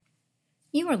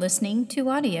You are listening to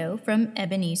audio from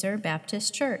Ebenezer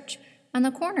Baptist Church on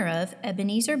the corner of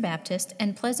Ebenezer Baptist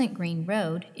and Pleasant Green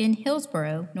Road in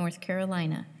Hillsborough, North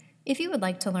Carolina. If you would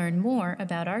like to learn more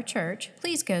about our church,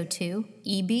 please go to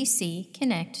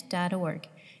ebcconnect.org.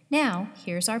 Now,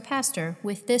 here's our pastor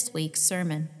with this week's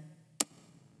sermon.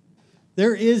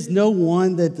 There is no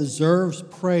one that deserves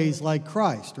praise like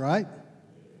Christ, right?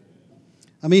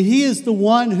 I mean, He is the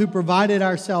one who provided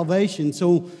our salvation.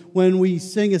 So when we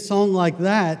sing a song like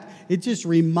that, it just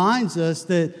reminds us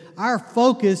that our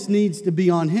focus needs to be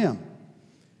on Him.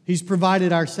 He's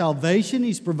provided our salvation.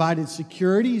 He's provided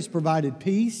security. He's provided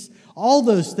peace. All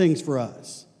those things for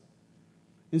us.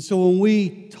 And so when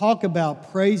we talk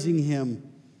about praising Him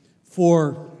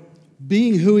for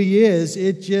being who He is,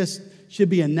 it just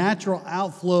should be a natural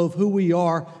outflow of who we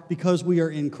are because we are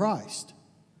in Christ.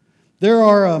 There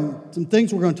are some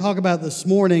things we're going to talk about this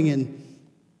morning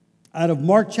out of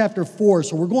Mark chapter 4.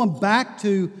 So we're going back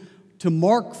to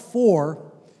Mark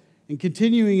 4 and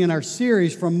continuing in our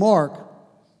series from Mark.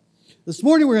 This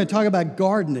morning we're going to talk about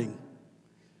gardening.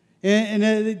 And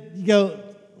you go,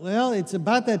 well, it's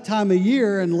about that time of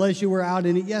year unless you were out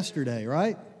in it yesterday,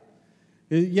 right?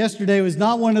 Yesterday was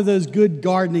not one of those good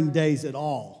gardening days at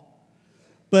all.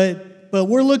 But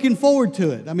we're looking forward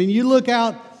to it. I mean, you look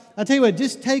out. I'll tell you what,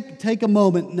 just take a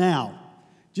moment now.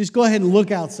 Just go ahead and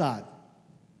look outside.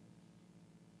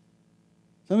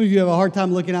 Some of you have a hard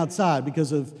time looking outside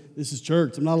because of this is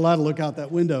church. I'm not allowed to look out that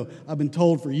window. I've been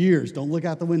told for years, don't look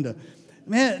out the window.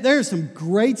 Man, there's some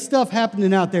great stuff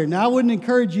happening out there. Now, I wouldn't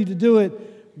encourage you to do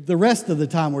it the rest of the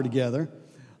time we're together.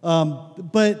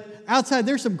 But outside,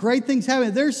 there's some great things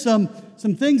happening. There's some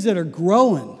things that are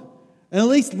growing. And at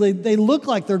least they look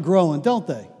like they're growing, don't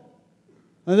they?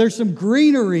 There's some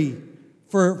greenery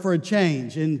for a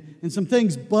change and some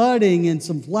things budding and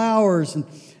some flowers. And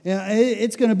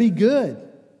it's going to be good.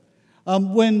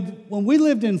 When we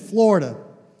lived in Florida,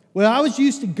 well, I was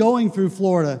used to going through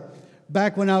Florida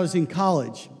back when I was in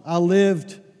college. I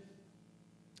lived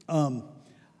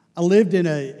in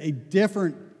a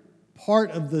different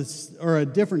part of this, or a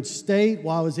different state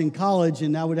while I was in college,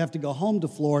 and I would have to go home to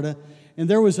Florida. And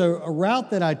there was a route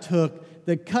that I took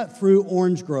that cut through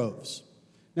orange groves.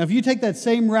 Now, if you take that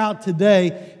same route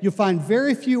today, you'll find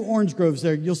very few orange groves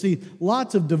there. You'll see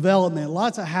lots of development,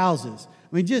 lots of houses.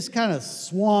 I mean, just kind of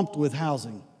swamped with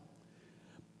housing.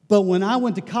 But when I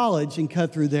went to college and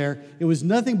cut through there, it was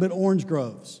nothing but orange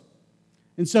groves.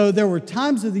 And so there were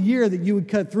times of the year that you would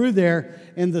cut through there,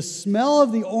 and the smell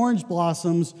of the orange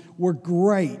blossoms were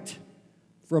great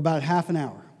for about half an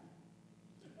hour.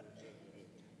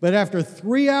 But after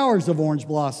 3 hours of orange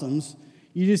blossoms,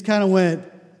 you just kind of went,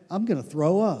 I'm going to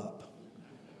throw up.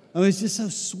 I mean, it's just so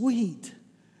sweet.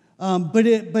 But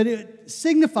it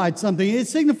signified something. It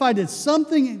signified that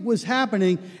something was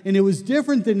happening, and it was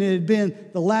different than it had been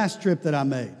the last trip that I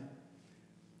made.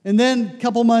 And then a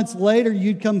couple months later,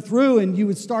 you'd come through, and you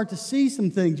would start to see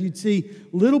some things. You'd see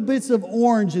little bits of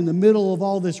orange in the middle of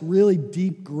all this really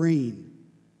deep green.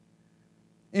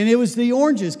 And it was the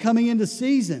oranges coming into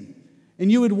season. And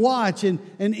you would watch, and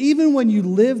even when you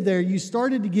lived there, you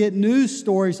started to get news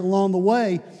stories along the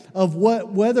way of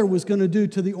what weather was going to do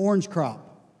to the orange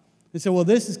crop. They said, well,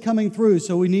 this is coming through,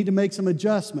 so we need to make some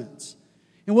adjustments.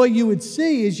 And what you would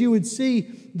see is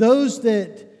those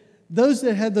that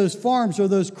had those farms or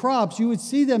those crops, you would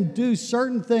see them do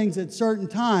certain things at certain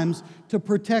times to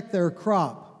protect their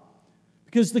crop.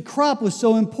 Because the crop was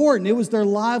so important. It was their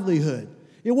livelihood.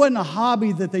 It wasn't a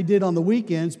hobby that they did on the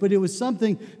weekends, but it was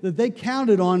something that they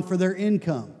counted on for their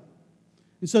income.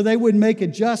 And so they would make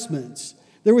adjustments.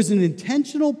 There was an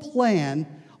intentional plan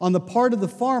on the part of the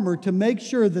farmer to make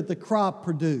sure that the crop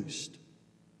produced.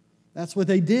 That's what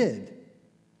they did.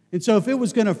 And so if it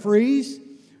was going to freeze,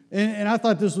 and I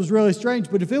thought this was really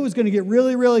strange, but if it was going to get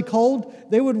really, really cold,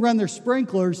 they would run their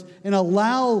sprinklers and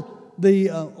allow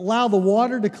the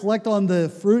water to collect on the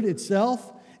fruit itself,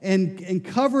 and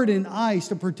cover it in ice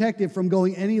to protect it from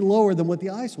going any lower than what the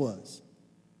ice was.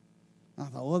 I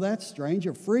thought, well, that's strange.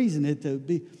 You're freezing it to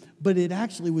be, but it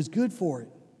actually was good for it.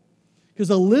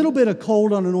 Because a little bit of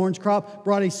cold on an orange crop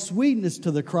brought a sweetness to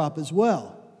the crop as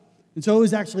well. And so it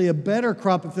was actually a better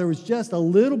crop if there was just a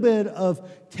little bit of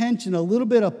tension, a little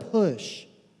bit of push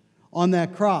on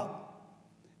that crop,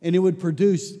 and it would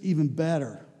produce even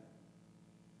better.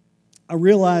 I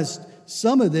realized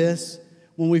some of this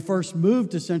when we first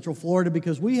moved to Central Florida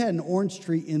because we had an orange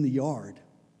tree in the yard.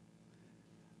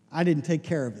 I didn't take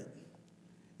care of it.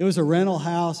 It was a rental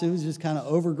house. It was just kind of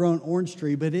overgrown orange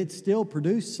tree, but it still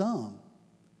produced some.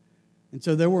 And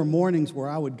so there were mornings where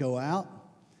I would go out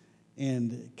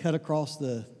and cut across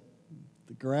the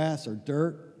grass or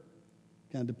dirt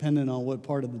kind of depending on what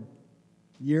part of the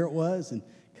year it was, and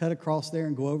cut across there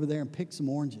and go over there and pick some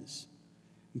oranges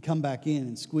and come back in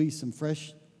and squeeze some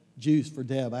fresh juice for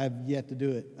Deb. I have yet to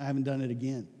do it. I haven't done it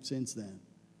again since then.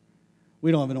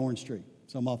 We don't have an orange tree,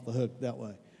 so I'm off the hook that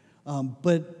way.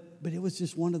 But it was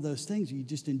just one of those things. You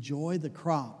just enjoyed the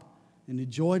crop and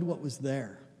enjoyed what was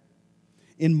there.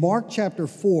 In Mark chapter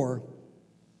 4,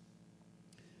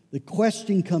 the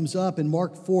question comes up in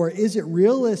Mark 4, is it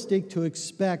realistic to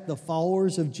expect the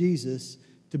followers of Jesus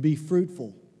to be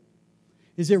fruitful?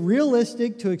 Is it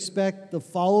realistic to expect the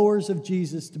followers of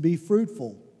Jesus to be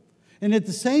fruitful? And at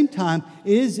the same time,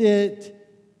 is it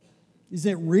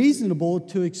reasonable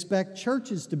to expect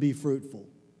churches to be fruitful?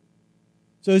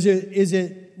 So is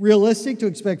it realistic to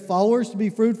expect followers to be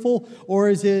fruitful, or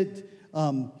is it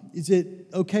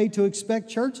okay to expect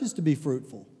churches to be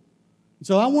fruitful?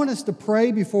 So I want us to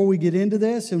pray before we get into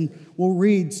this, and we'll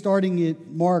read starting at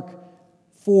Mark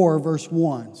 4, verse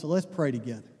 1. So let's pray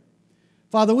together.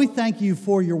 Father, we thank you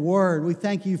for your word. We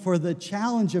thank you for the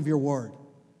challenge of your word.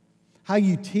 How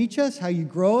you teach us, how you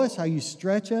grow us, how you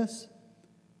stretch us.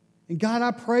 And God,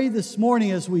 I pray this morning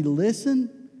as we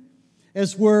listen,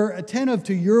 as we're attentive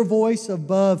to your voice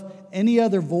above any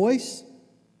other voice,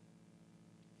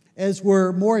 as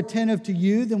we're more attentive to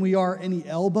you than we are any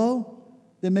elbow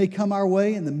that may come our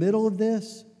way in the middle of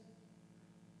this.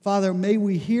 Father, may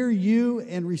we hear you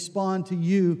and respond to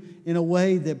you in a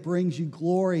way that brings you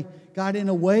glory. God, in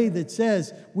a way that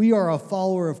says we are a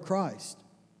follower of Christ.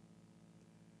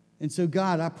 And so,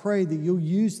 God, I pray that you'll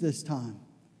use this time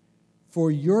for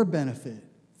your benefit,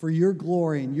 for your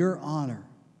glory and your honor.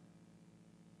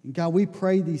 And God, we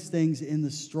pray these things in the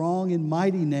strong and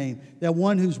mighty name, that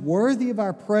one who's worthy of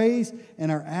our praise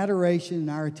and our adoration and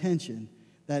our attention,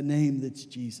 that name that's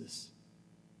Jesus.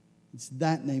 It's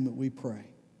that name that we pray.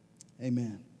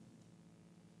 Amen.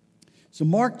 So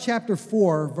Mark chapter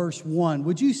 4, verse 1.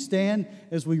 Would you stand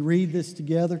as we read this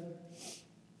together?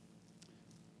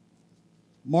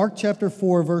 Mark chapter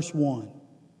 4, verse 1.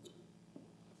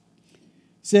 It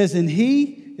says, and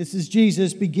he, this is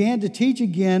Jesus, began to teach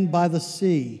again by the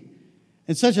sea.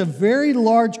 And such a very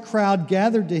large crowd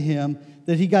gathered to him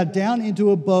that he got down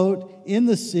into a boat in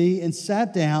the sea and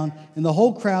sat down, and the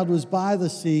whole crowd was by the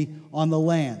sea on the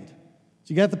land. So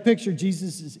you got the picture.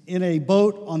 Jesus is in a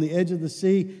boat on the edge of the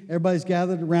sea. Everybody's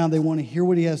gathered around. They want to hear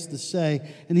what he has to say.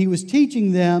 And he was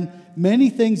teaching them many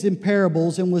things in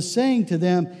parables and was saying to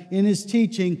them in his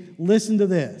teaching, listen to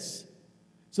this.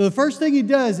 So the first thing he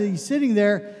does is he's sitting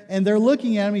there and they're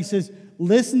looking at him. He says,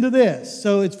 listen to this.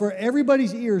 So it's for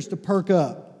everybody's ears to perk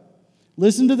up.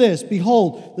 Listen to this.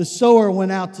 Behold, the sower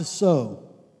went out to sow.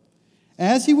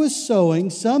 As he was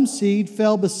sowing, some seed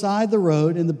fell beside the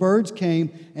road, and the birds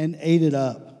came and ate it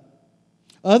up.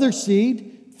 Other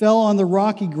seed fell on the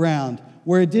rocky ground,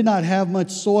 where it did not have much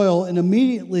soil, and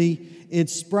immediately it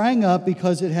sprang up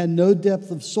because it had no depth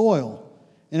of soil.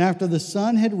 And after the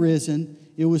sun had risen,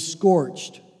 it was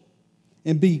scorched.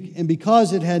 And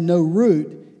because it had no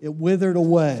root, it withered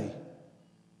away.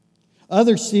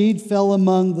 Other seed fell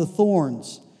among the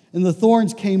thorns, and the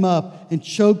thorns came up and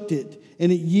choked it,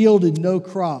 and it yielded no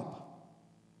crop.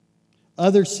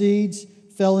 Other seeds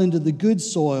fell into the good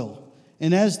soil,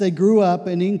 and as they grew up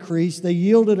and increased, they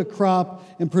yielded a crop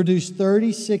and produced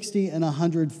 30, 60, and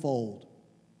 100-fold.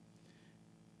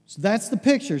 So that's the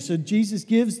picture. So Jesus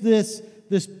gives this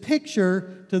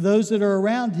picture to those that are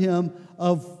around him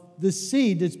of the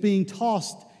seed that's being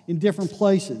tossed in different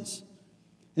places.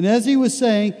 And as he was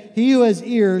saying, he who has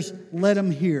ears, let him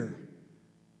hear.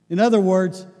 In other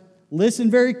words,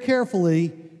 listen very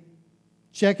carefully,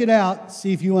 check it out,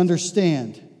 see if you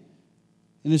understand.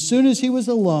 And as soon as he was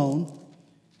alone,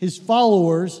 his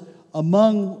followers,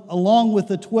 along with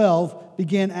the 12,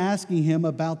 began asking him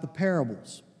about the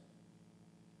parables.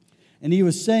 And he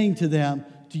was saying to them,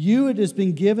 to you it has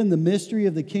been given the mystery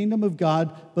of the kingdom of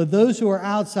God, but those who are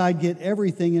outside get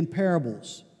everything in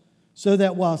parables, so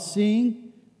that while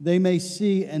seeing, they may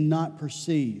see and not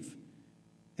perceive,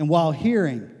 and while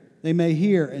hearing, they may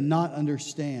hear and not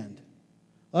understand.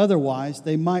 Otherwise,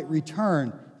 they might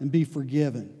return and be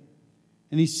forgiven.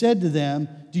 And he said to them,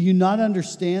 do you not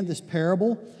understand this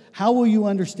parable? How will you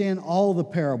understand all the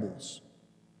parables?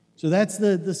 So that's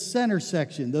the center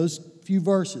section, those few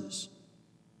verses.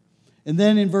 And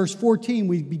then in verse 14,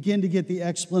 we begin to get the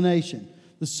explanation.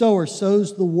 The sower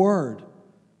sows the word.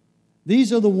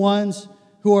 These are the ones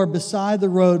who are beside the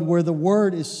road where the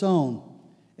word is sown.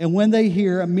 And when they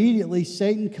hear, immediately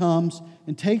Satan comes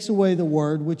and takes away the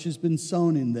word which has been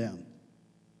sown in them.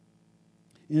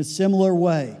 In a similar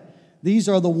way, these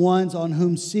are the ones on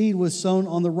whom seed was sown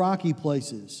on the rocky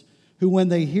places, who when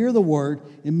they hear the word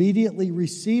immediately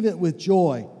receive it with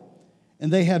joy,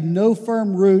 and they have no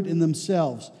firm root in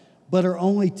themselves, but are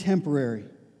only temporary.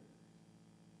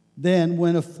 Then,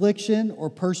 when affliction or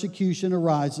persecution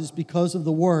arises because of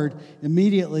the word,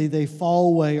 immediately they fall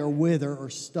away or wither or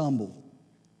stumble.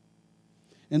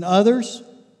 And others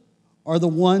are the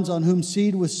ones on whom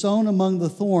seed was sown among the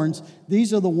thorns.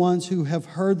 These are the ones who have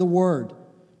heard the word,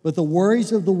 but the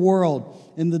worries of the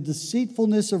world and the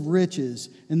deceitfulness of riches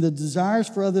and the desires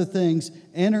for other things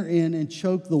enter in and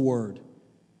choke the word,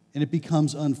 and it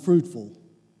becomes unfruitful.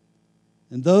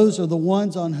 And those are the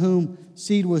ones on whom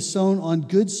seed was sown on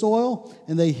good soil,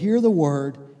 and they hear the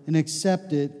word and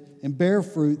accept it and bear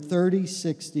fruit 30,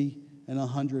 60, and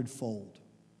 100-fold.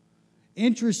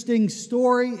 Interesting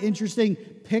story, interesting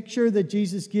picture that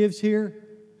Jesus gives here,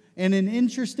 and an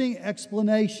interesting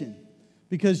explanation,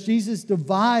 because Jesus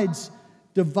divides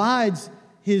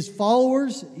his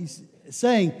followers. He's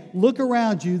saying, look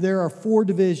around you, there are 4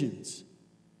 divisions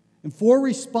and 4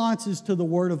 responses to the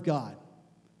word of God.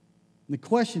 And the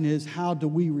question is, how do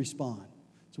we respond?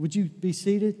 So would you be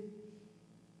seated?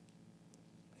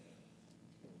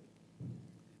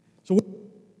 So what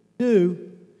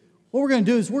we're going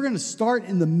to do is we're going to start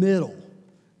in the middle.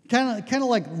 Kind of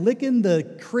like licking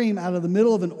the cream out of the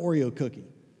middle of an Oreo cookie.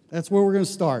 That's where we're going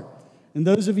to start. And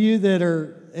those of you that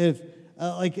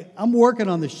I'm working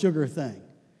on the sugar thing.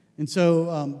 And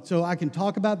so I can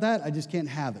talk about that. I just can't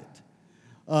have it.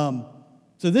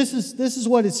 So this is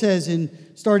what it says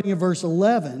starting in verse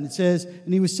 11. It says,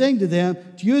 and he was saying to them,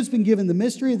 to you has been given the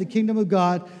mystery of the kingdom of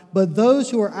God, but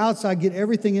those who are outside get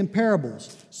everything in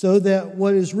parables, so that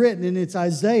what is written, and it's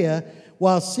Isaiah,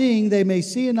 while seeing they may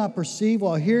see and not perceive,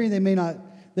 while hearing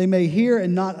they may hear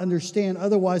and not understand,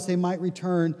 otherwise they might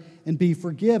return and be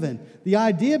forgiven. The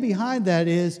idea behind that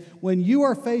is when you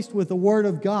are faced with the word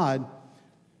of God,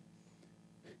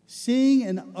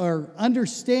 seeing or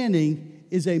understanding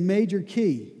is a major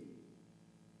key.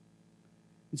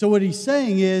 And so what he's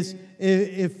saying is,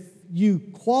 if you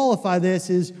qualify this,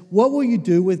 is what will you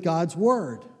do with God's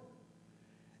word?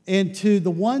 And to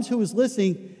the ones who was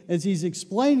listening, as he's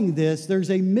explaining this,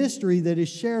 there's a mystery that is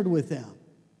shared with them.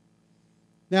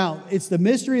 Now, it's the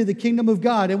mystery of the kingdom of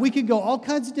God, and we could go all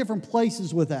kinds of different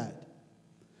places with that.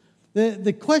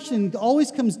 The question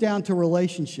always comes down to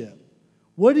relationship.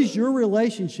 What is your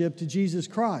relationship to Jesus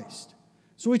Christ?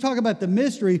 So we talk about the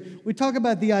mystery. We talk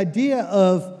about the idea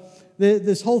of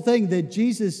this whole thing that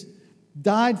Jesus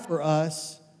died for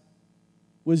us,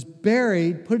 was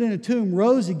buried, put in a tomb,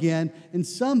 rose again, and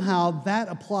somehow that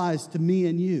applies to me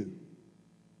and you.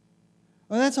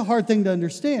 Well, that's a hard thing to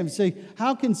understand. Say,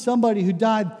 how can somebody who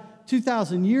died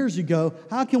 2,000 years ago,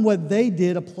 how can what they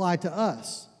did apply to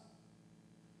us?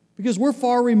 Because we're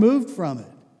far removed from it.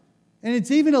 And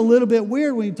it's even a little bit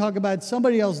weird when you talk about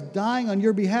somebody else dying on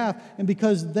your behalf, and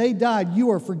because they died, you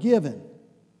are forgiven.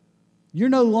 You're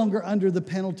no longer under the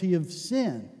penalty of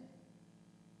sin.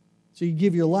 So you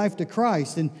give your life to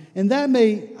Christ. And that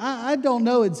I don't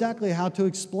know exactly how to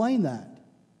explain that.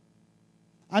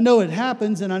 I know it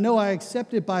happens, and I know I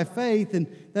accept it by faith, and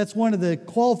that's one of the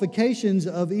qualifications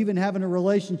of even having a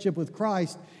relationship with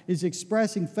Christ, is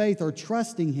expressing faith or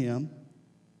trusting Him.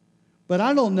 But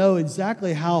I don't know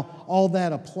exactly how all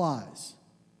that applies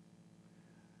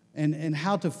and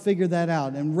how to figure that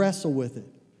out and wrestle with it.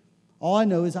 All I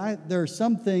know is there are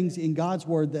some things in God's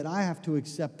Word that I have to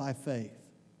accept by faith.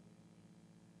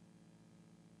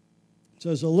 So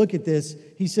as I look at this,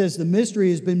 he says the mystery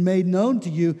has been made known to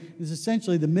you is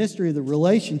essentially the mystery of the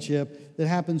relationship that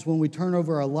happens when we turn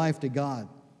over our life to God.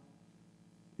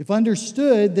 If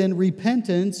understood, then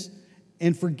repentance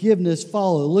and forgiveness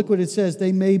follow. Look what it says.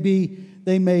 They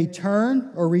may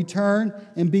turn or return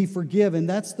and be forgiven.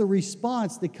 That's the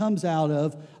response that comes out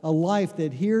of a life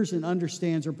that hears and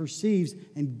understands or perceives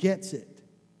and gets it.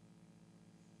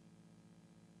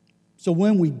 So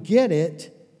when we get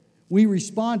it, we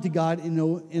respond to God in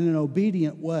an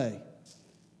obedient way.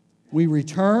 We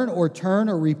return or turn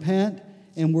or repent,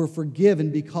 and we're forgiven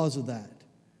because of that.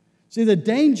 See, the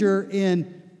danger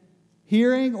in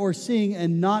hearing or seeing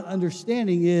and not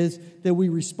understanding is that we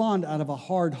respond out of a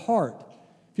hard heart.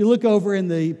 If you look over in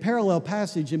the parallel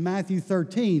passage in Matthew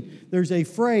 13, there's a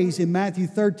phrase in Matthew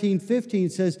 13:15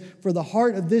 it says, "For the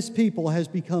heart of this people has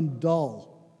become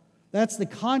dull." That's the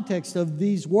context of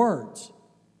these words.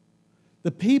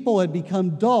 The people had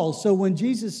become dull. So when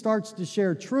Jesus starts to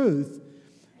share truth,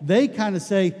 they kind of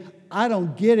say, I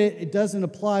don't get it. It doesn't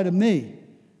apply to me.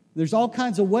 There's all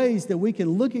kinds of ways that we can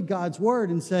look at God's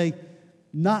word and say,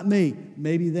 not me,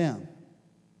 maybe them.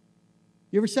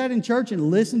 You ever sat in church and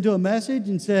listened to a message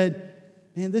and said,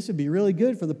 man, this would be really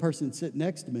good for the person sitting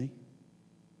next to me?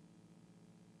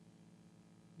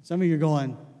 Some of you are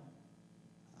going,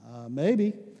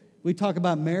 maybe. We talk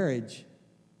about marriage.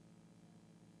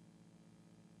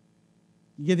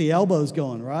 You get the elbows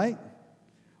going, right?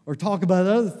 Or talk about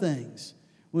other things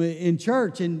in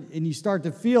church, and you start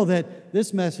to feel that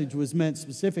this message was meant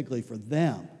specifically for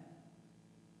them.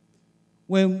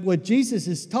 When what Jesus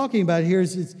is talking about here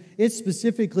is it's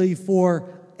specifically for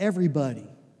everybody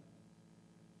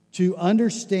to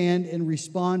understand and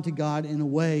respond to God in a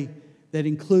way that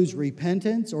includes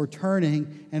repentance or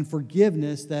turning and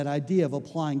forgiveness, that idea of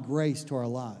applying grace to our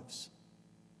lives.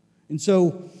 And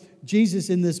so Jesus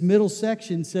in this middle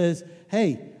section says,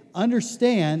 hey,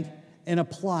 understand and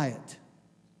apply it.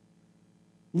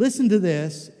 Listen to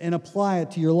this and apply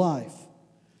it to your life.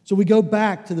 So we go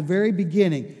back to the very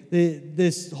beginning,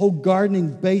 this whole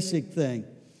gardening basic thing.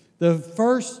 The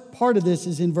first part of this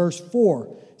is in verse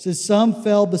 4. It says, some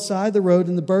fell beside the road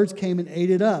and the birds came and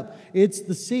ate it up. It's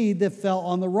the seed that fell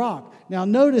on the rock. Now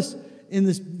notice in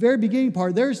this very beginning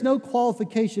part, there's no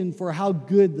qualification for how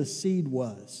good the seed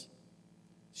was.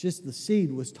 It's just the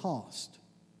seed was tossed.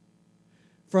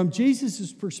 From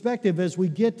Jesus' perspective, as we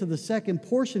get to the second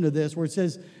portion of this, where it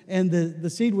says, and the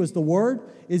seed was the word,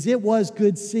 is it was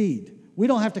good seed. We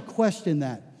don't have to question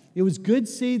that. It was good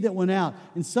seed that went out,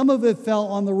 and some of it fell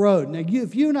on the road. Now,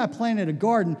 if you and I planted a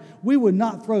garden, we would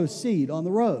not throw seed on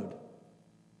the road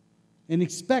and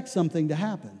expect something to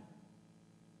happen.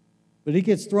 But it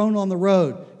gets thrown on the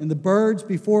road, and the birds,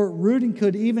 before rooting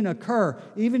could even occur,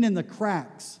 even in the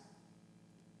cracks,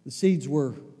 the seeds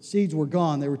were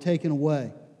gone. They were taken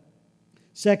away.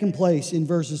 Second place in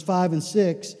verses 5 and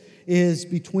 6 is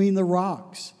between the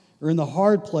rocks, or in the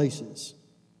hard places.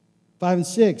 5 and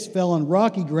 6 fell on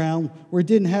rocky ground where it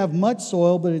didn't have much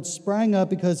soil, but it sprang up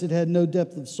because it had no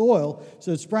depth of soil.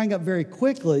 So it sprang up very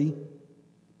quickly,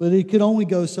 but it could only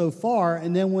go so far.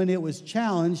 And then when it was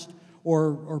challenged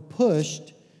or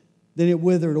pushed, then it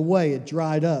withered away. It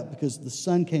dried up because the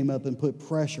sun came up and put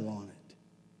pressure on it.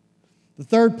 The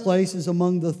third place is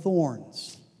among the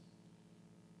thorns.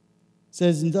 It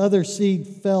says, and the other seed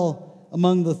fell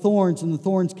among the thorns, and the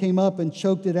thorns came up and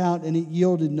choked it out, and it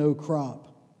yielded no crop.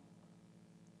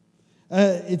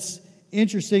 It's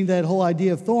interesting, that whole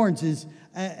idea of thorns is,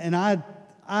 and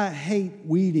I hate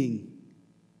weeding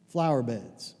flower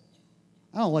beds.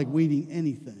 I don't like weeding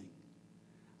anything.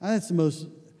 That's the most,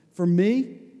 for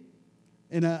me,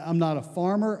 and I'm not a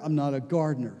farmer, I'm not a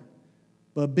gardener,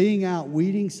 but being out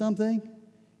weeding something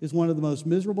is one of the most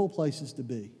miserable places to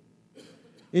be.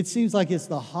 It seems like it's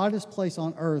the hottest place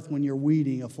on earth when you're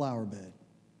weeding a flower bed.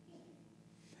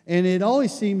 And it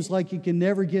always seems like you can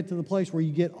never get to the place where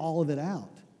you get all of it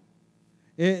out.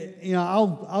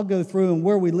 I'll go through, and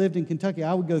where we lived in Kentucky,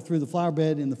 I would go through the flower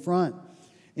bed in the front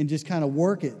and just kind of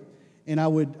work it. And I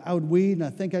would weed, and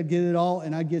I think I'd get it all,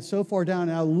 and I'd get so far down,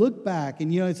 and I would look back,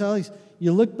 and it's always,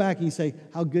 you look back and you say,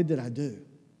 how good did I do?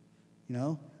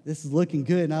 This is looking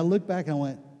good. And I look back and I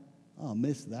went, oh,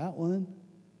 missed that one.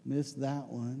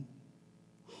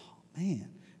 Oh, man.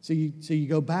 So you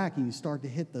go back and you start to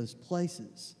hit those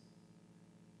places.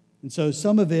 And so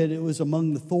some of it was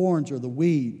among the thorns or the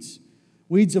weeds.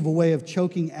 Weeds of a way of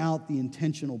choking out the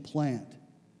intentional plant.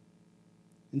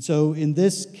 And so in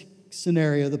this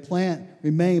scenario, the plant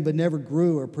remained but never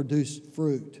grew or produced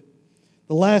fruit.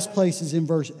 The last place is in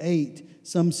verse 8.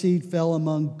 Some seed fell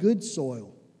among good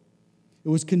soil. It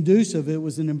was conducive. It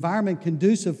was an environment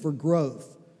conducive for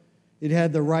growth. It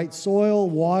had the right soil,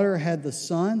 water, had the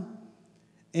sun,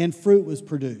 and fruit was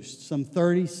produced, some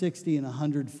 30, 60, and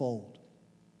 100-fold.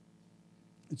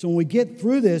 And so when we get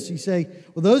through this, you say,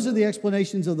 well, those are the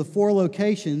explanations of the 4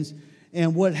 locations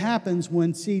and what happens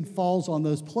when seed falls on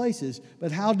those places,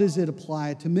 but how does it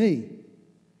apply to me?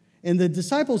 And the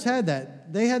disciples had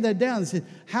that. They had that down. They said,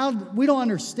 we don't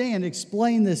understand.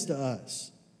 Explain this to us.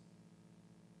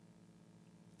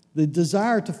 The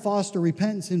desire to foster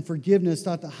repentance and forgiveness,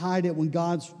 not to hide it when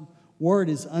God's word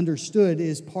is understood,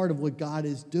 is part of what God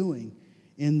is doing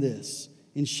in this,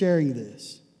 in sharing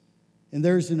this. And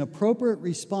there's an appropriate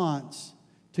response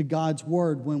to God's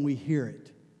word when we hear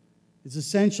it. It's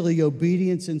essentially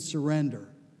obedience and surrender.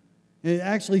 And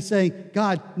actually saying,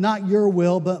 God, not your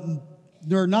will,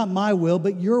 or not my will,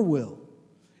 but your will.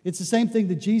 It's the same thing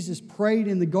that Jesus prayed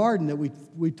in the garden that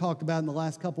we talked about in the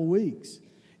last couple weeks.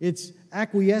 It's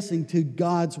acquiescing to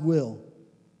God's will.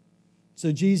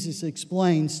 So Jesus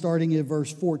explains, starting at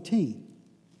verse 14.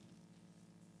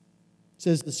 It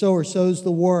says, the sower sows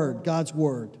the word, God's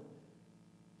word.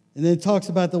 And then it talks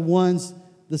about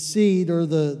the seed or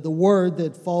the word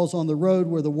that falls on the road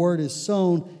where the word is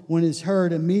sown. When it's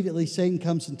heard, immediately Satan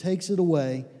comes and takes it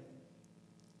away,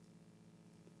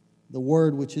 the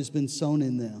word which has been sown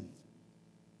in them.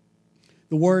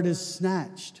 The word is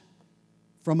snatched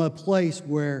from a place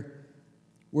where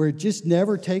it just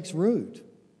never takes root.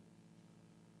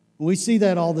 We see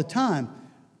that all the time.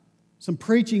 Some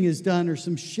preaching is done or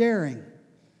some sharing,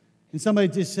 and somebody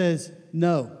just says,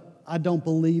 no, I don't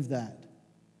believe that,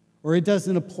 or it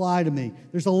doesn't apply to me.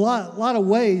 There's a lot of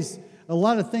ways, a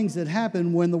lot of things that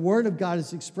happen when the Word of God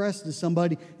is expressed to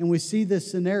somebody, and we see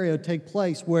this scenario take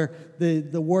place where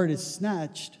the Word is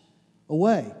snatched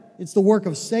away. It's the work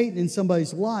of Satan in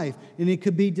somebody's life, and it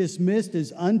could be dismissed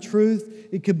as untruth.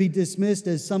 It could be dismissed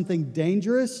as something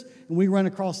dangerous, and we run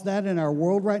across that in our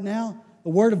world right now.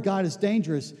 The Word of God is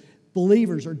dangerous.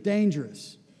 Believers are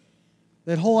dangerous.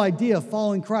 That whole idea of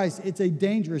following Christ, it's a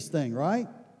dangerous thing, right?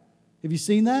 Have you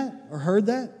seen that or heard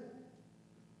that?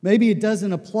 Maybe it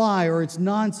doesn't apply or it's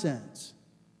nonsense.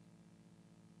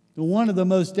 But one of the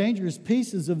most dangerous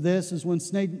pieces of this is when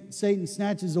Satan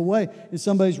snatches away and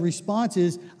somebody's response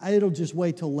is, it'll just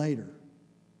wait till later.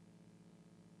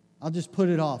 I'll just put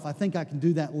it off. I think I can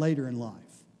do that later in life.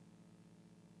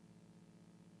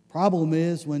 Problem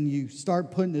is, when you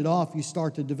start putting it off, you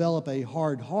start to develop a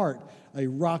hard heart, a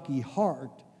rocky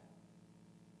heart,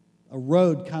 a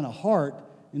road kind of heart,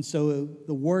 and so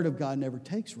the Word of God never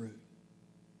takes root.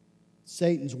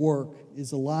 Satan's work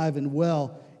is alive and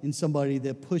well in somebody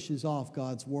that pushes off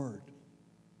God's Word.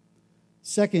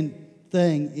 Second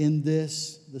thing in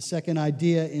this, the second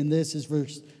idea in this is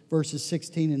verses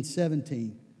 16 and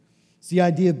 17. It's the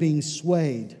idea of being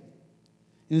swayed.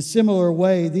 In a similar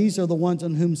way, these are the ones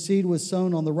on whom seed was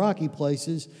sown on the rocky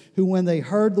places, who when they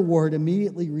heard the word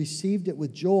immediately received it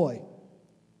with joy.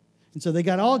 And so they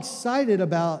got all excited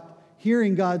about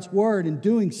hearing God's word and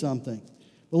doing something.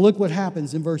 But look what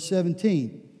happens in verse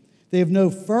 17. They have no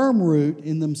firm root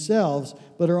in themselves,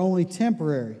 but are only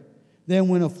temporary. Then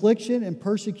when affliction and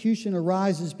persecution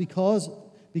arises because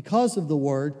of the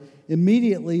word,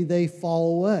 immediately they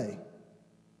fall away.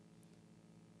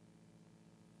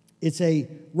 It's a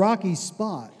rocky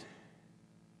spot.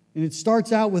 And it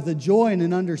starts out with a joy and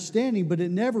an understanding, but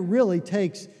it never really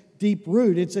takes deep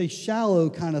root. It's a shallow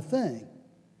kind of thing.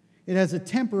 It has a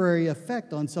temporary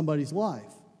effect on somebody's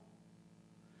life.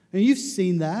 And you've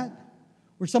seen that,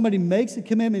 where somebody makes a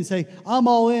commitment and say, I'm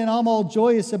all in, I'm all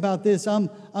joyous about this, I'm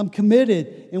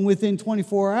committed. And within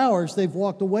 24 hours, they've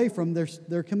walked away from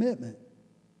their commitment.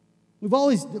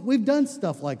 We've done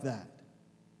stuff like that.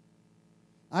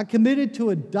 I committed to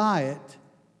a diet,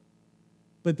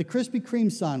 but the Krispy Kreme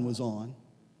sign was on,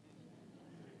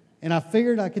 and I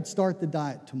figured I could start the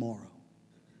diet tomorrow.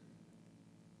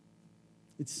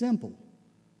 It's simple.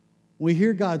 When we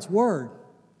hear God's word,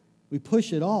 we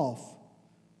push it off.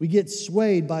 We get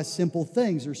swayed by simple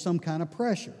things or some kind of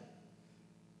pressure.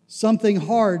 Something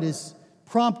hard is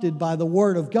prompted by the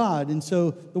Word of God, and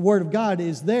so the Word of God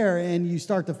is there, and you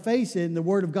start to face it, and the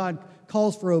Word of God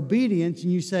calls for obedience,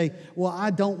 and you say, well,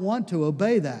 I don't want to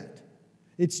obey that.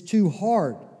 It's too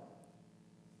hard.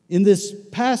 In this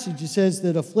passage, it says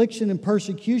that affliction and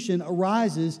persecution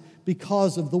arises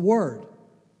because of the Word.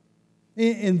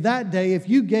 In that day, if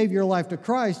you gave your life to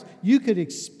Christ, you could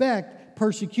expect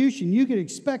persecution. You could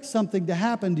expect something to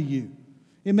happen to you.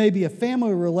 It may be a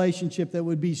family relationship that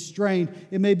would be strained.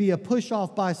 It may be a push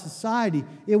off by society.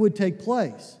 It would take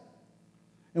place.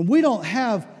 And we don't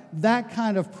have that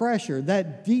kind of pressure,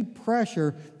 that deep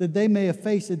pressure that they may have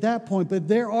faced at that point. But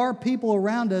there are people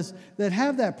around us that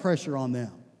have that pressure on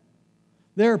them.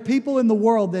 There are people in the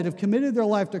world that have committed their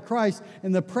life to Christ,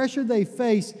 and the pressure they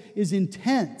face is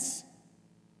intense.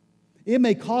 It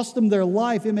may cost them their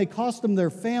life. It may cost them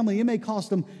their family. It may cost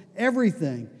them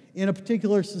everything in a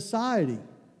particular society.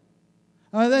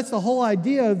 That's the whole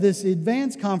idea of this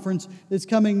advanced conference that's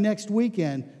coming next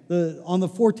weekend, on the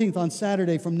 14th, on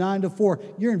Saturday from 9 to 4.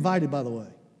 You're invited, by the way.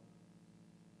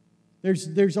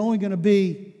 There's only going to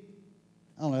be,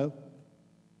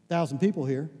 1,000 people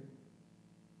here.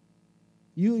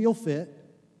 You'll fit.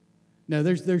 No,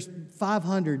 there's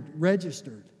 500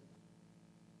 registered.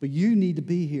 But you need to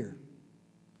be here.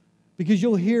 Because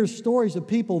you'll hear stories of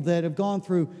people that have gone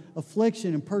through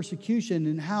affliction and persecution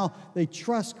and how they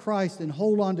trust Christ and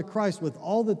hold on to Christ with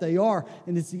all that they are,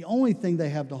 and it's the only thing they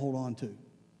have to hold on to.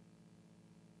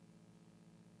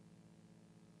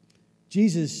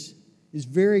 Jesus is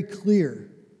very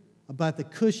clear about the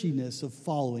cushiness of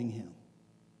following him.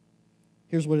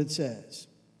 Here's what it says.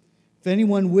 If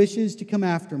anyone wishes to come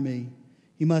after me,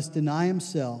 he must deny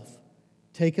himself,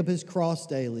 take up his cross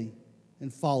daily,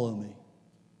 and follow me.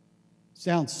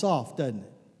 Sounds soft, doesn't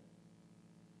it?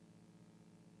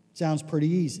 Sounds pretty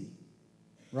easy,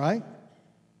 right?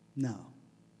 No.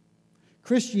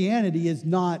 Christianity is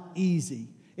not easy.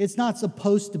 It's not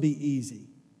supposed to be easy.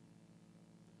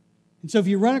 And so if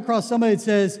you run across somebody that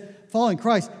says, following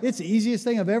Christ, it's the easiest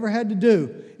thing I've ever had to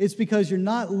do, it's because you're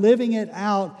not living it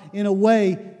out in a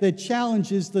way that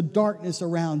challenges the darkness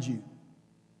around you.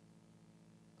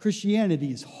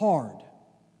 Christianity is hard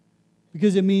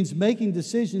because it means making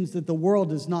decisions that the world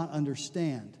does not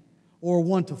understand or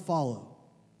want to follow.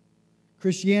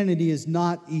 Christianity is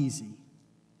not easy.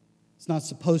 It's not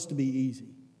supposed to be easy.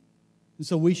 And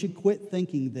so we should quit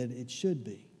thinking that it should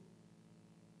be.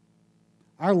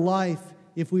 Our life,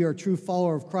 if we are a true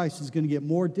follower of Christ, is going to get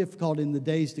more difficult in the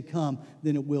days to come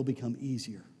than it will become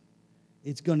easier.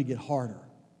 It's going to get harder.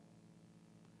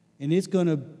 And it's going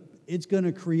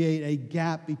to create a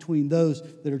gap between those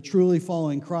that are truly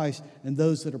following Christ and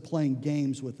those that are playing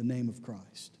games with the name of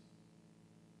Christ.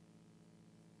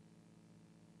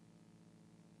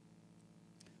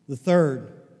 The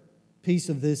third piece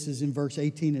of this is in verse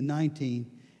 18 and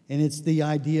 19, and it's the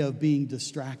idea of being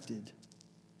distracted.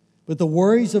 But the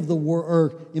worries of the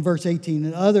world, in verse 18,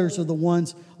 and others are the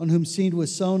ones on whom seed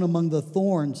was sown among the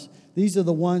thorns. These are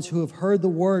the ones who have heard the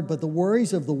word, but the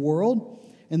worries of the world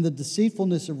and the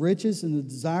deceitfulness of riches and the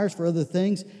desires for other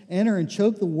things enter and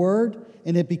choke the word,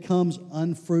 and it becomes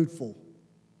unfruitful.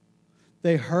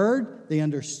 They heard, they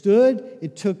understood,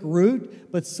 it took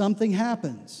root, but something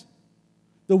happens.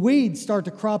 The weeds start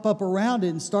to crop up around it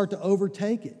and start to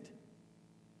overtake it.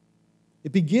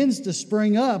 It begins to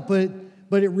spring up,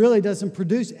 but it really doesn't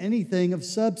produce anything of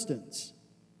substance.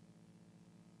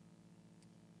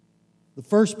 The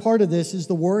first part of this is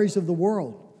the worries of the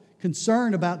world,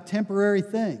 concern about temporary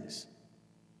things.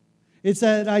 It's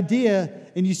that idea,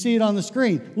 and you see it on the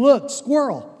screen. Look,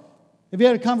 squirrel. Have you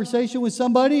had a conversation with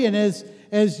somebody, and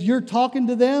as you're talking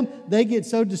to them, they get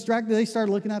so distracted they start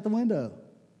looking out the window?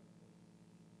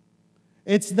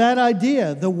 It's that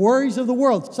idea, the worries of the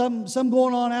world, some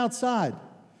going on outside.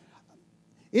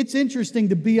 It's interesting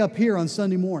to be up here on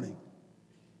Sunday morning.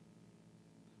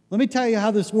 Let me tell you how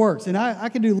this works. And I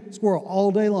can do squirrel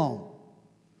all day long.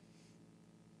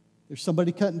 There's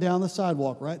somebody cutting down the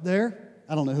sidewalk right there.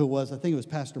 I don't know who it was. I think it was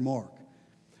Pastor Mark.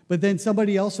 But then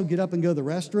somebody else will get up and go to the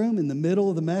restroom in the middle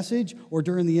of the message or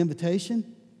during the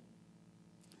invitation.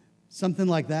 Something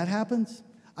like that happens.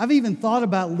 I've even thought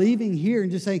about leaving here and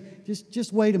just saying,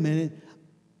 just wait a minute.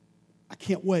 I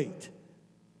can't wait.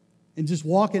 And just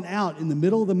walking out in the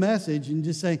middle of the message and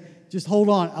just saying, just hold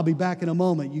on, I'll be back in a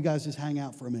moment. You guys just hang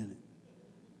out for a minute.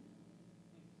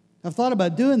 I've thought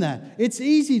about doing that. It's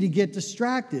easy to get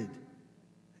distracted.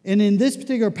 And in this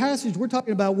particular passage, we're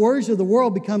talking about worries of the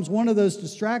world becomes one of those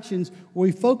distractions where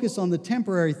we focus on the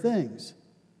temporary things.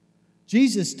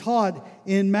 Jesus taught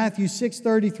in Matthew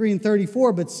 6:33 and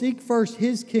 34, but seek first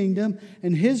His kingdom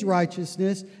and His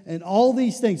righteousness, and all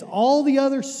these things, all the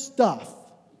other stuff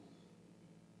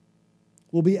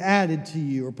will be added to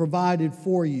you or provided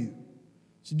for you.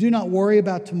 So do not worry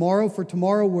about tomorrow, for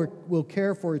tomorrow will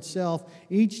care for itself.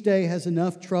 Each day has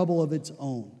enough trouble of its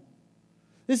own.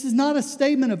 This is not a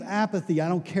statement of apathy. I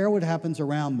don't care what happens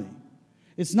around me.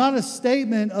 It's not a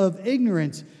statement of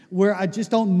ignorance where I just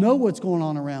don't know what's going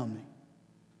on around me.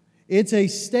 It's a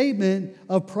statement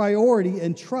of priority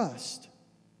and trust.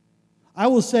 I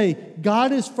will say,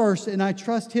 God is first, and I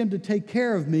trust Him to take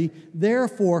care of me.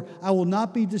 Therefore, I will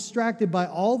not be distracted by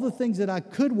all the things that I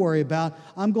could worry about.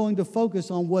 I'm going to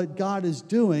focus on what God is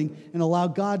doing and allow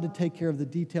God to take care of the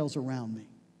details around me.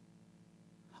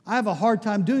 I have a hard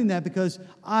time doing that because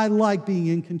I like being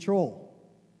in control.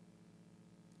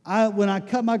 When I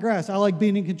cut my grass, I like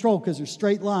being in control because there's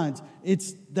straight lines.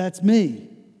 That's me.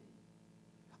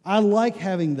 I like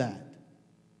having that.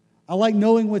 I like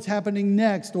knowing what's happening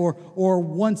next or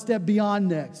one step beyond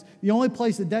next. The only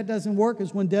place that doesn't work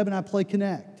is when Deb and I play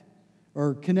Connect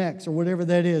or Connects or whatever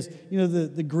that is. You know,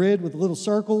 the grid with the little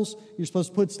circles. You're supposed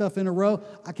to put stuff in a row.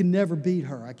 I can never beat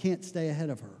her. I can't stay ahead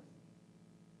of her.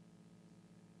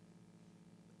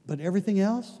 But everything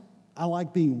else, I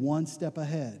like being one step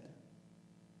ahead.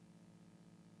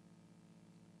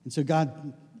 And so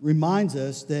God reminds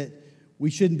us that we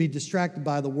shouldn't be distracted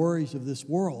by the worries of this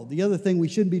world. The other thing we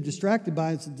shouldn't be distracted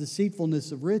by is the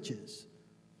deceitfulness of riches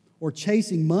or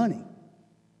chasing money.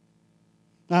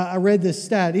 I read this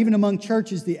stat. Even among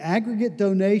churches, the aggregate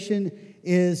donation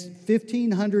is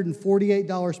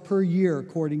 $1,548 per year,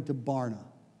 according to Barna.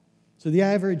 So the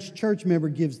average church member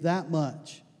gives that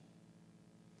much.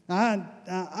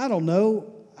 I don't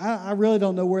know. I really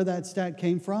don't know where that stat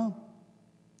came from.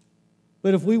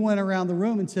 But if we went around the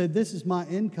room and said, this is my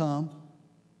income,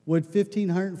 would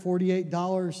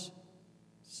 $1,548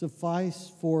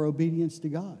 suffice for obedience to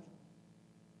God?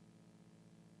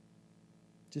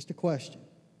 Just a question.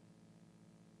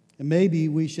 And maybe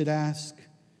we should ask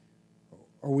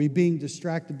Are we being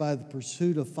distracted by the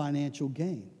pursuit of financial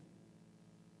gain?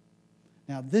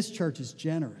 Now, this church is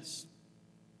generous.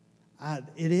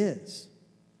 It is.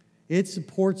 It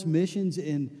supports missions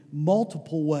in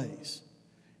multiple ways.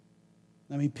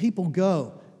 I mean, people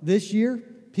go. This year,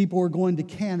 people are going to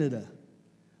Canada,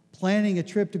 planning a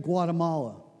trip to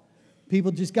Guatemala.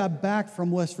 People just got back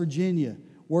from West Virginia,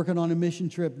 working on a mission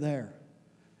trip there.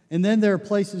 And then there are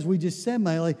places we just send,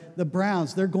 like the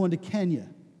Browns, they're going to Kenya.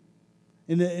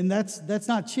 And that's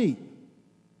not cheap.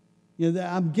 You know,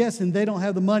 I'm guessing they don't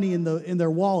have the money in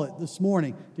their wallet this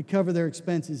morning to cover their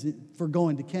expenses for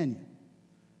going to Kenya.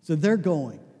 So they're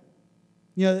going.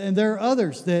 You know, and there are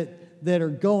others that are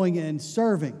going and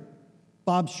serving.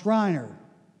 Bob Schreiner.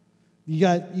 You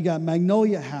got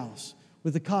Magnolia House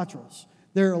with the Cottrells.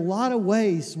 There are a lot of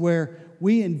ways where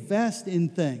we invest in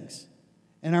things,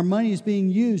 and our money is being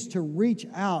used to reach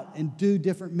out and do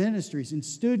different ministries, in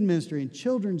student ministry and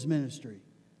children's ministry.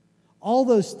 All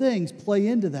those things play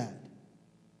into that.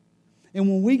 And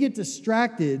when we get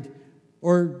distracted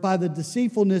or by the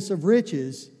deceitfulness of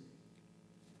riches,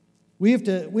 we have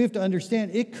to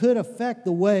understand it could affect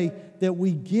the way that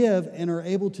we give and are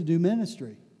able to do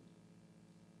ministry.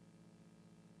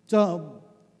 So,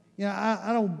 you know,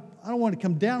 I don't want to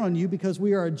come down on you because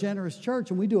we are a generous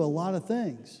church and we do a lot of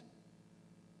things.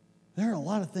 There are a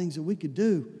lot of things that we could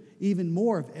do even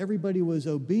more if everybody was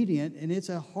obedient, and it's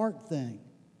a heart thing.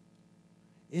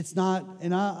 It's not,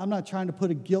 and I'm not trying to put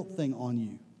a guilt thing on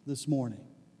you this morning.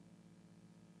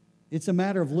 It's a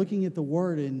matter of looking at the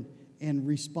Word and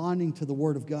responding to the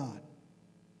Word of God.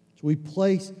 So we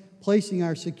placing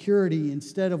our security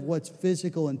instead of what's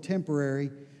physical and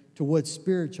temporary to what's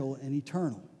spiritual and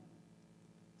eternal,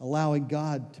 allowing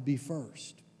God to be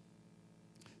first.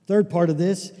 Third part of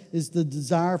this is the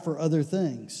desire for other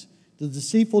things. The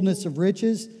deceitfulness of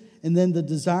riches, and then the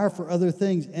desire for other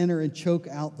things enter and choke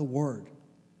out the word.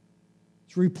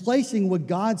 It's replacing what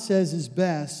God says is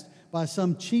best by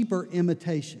some cheaper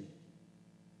imitation.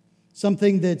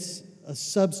 Something that's a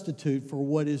substitute for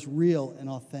what is real and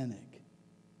authentic.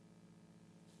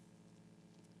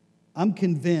 I'm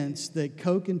convinced that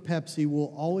Coke and Pepsi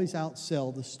will always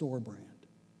outsell the store brand.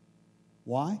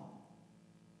 Why?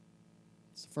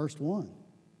 It's the first one.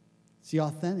 It's the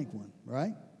authentic one,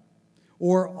 right?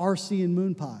 Or RC and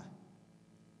Moon Pie.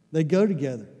 They go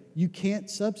together. You can't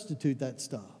substitute that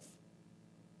stuff.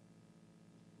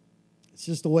 It's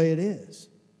just the way it is.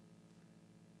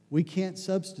 We can't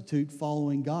substitute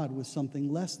following God with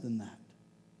something less than that.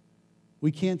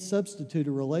 We can't substitute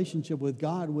a relationship with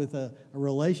God with a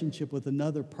relationship with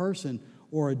another person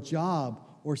or a job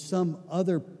or some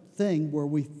other thing where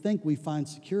we think we find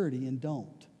security and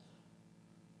don't.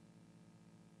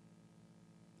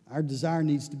 Our desire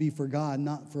needs to be for God,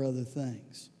 not for other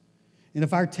things. And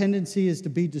if our tendency is to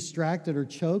be distracted or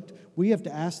choked, we have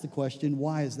to ask the question,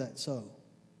 why is that so?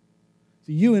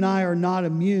 So you and I are not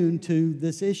immune to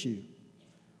this issue.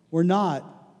 We're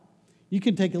not. You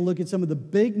can take a look at some of the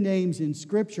big names in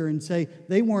Scripture and say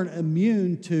they weren't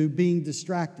immune to being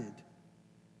distracted.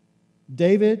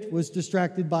 David was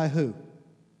distracted by who?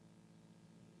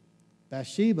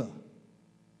 Bathsheba.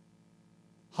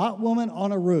 Hot woman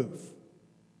on a roof,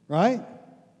 right?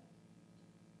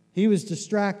 He was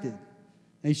distracted.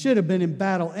 And he should have been in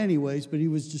battle anyways, but he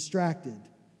was distracted.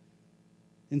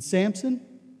 And Samson?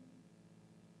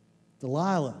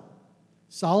 Delilah.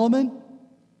 Solomon?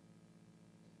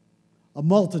 A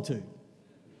multitude.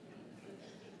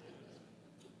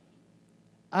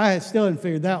 I still haven't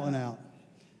figured that one out.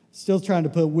 Still trying to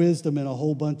put wisdom in a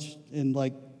whole bunch, in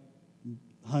like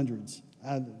hundreds.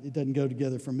 It doesn't go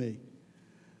together for me.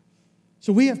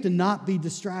 So we have to not be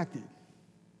distracted.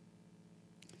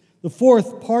 The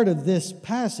fourth part of this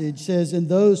passage says, and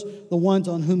those, the ones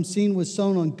on whom seed was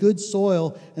sown on good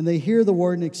soil, and they hear the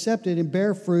word and accept it and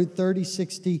bear fruit 30,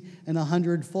 60, and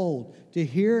 100-fold. To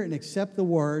hear and accept the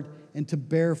word and to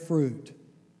bear fruit.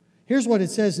 Here's what it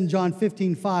says in John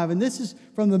 15:5, and this is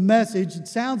from the Message. It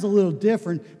sounds a little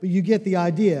different, but you get the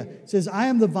idea. It says, I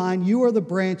am the vine, you are the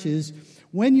branches.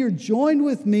 When you're joined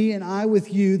with me and I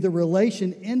with you, the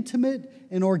relation intimate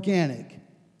and organic.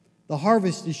 The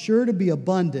harvest is sure to be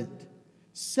abundant.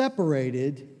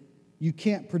 Separated, you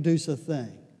can't produce a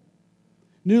thing.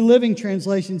 New Living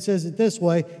Translation says it this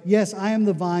way, yes, I am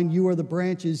the vine, you are the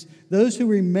branches. Those who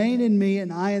remain in me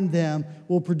and I in them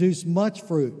will produce much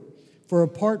fruit. For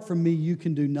apart from me, you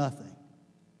can do nothing.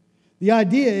 The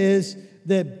idea is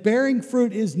that bearing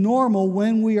fruit is normal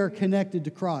when we are connected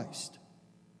to Christ.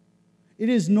 It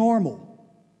is normal.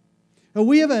 Now,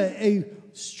 we have a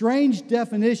strange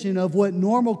definition of what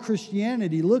normal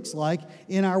Christianity looks like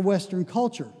in our Western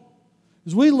culture.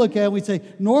 As we look at it, we say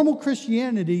normal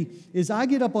Christianity is I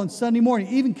get up on Sunday morning.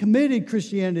 Even committed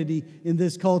Christianity in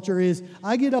this culture is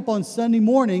I get up on Sunday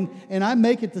morning and I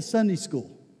make it to Sunday school.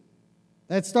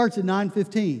 That starts at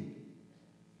 9:15.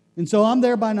 And so I'm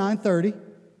there by 9:30.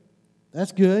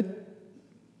 That's good.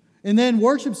 And then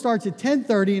worship starts at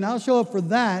 10:30, and I'll show up for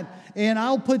that, and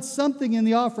I'll put something in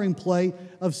the offering plate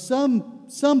of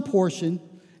some portion,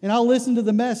 and I'll listen to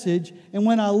the message, and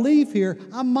when I leave here,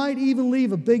 I might even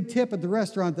leave a big tip at the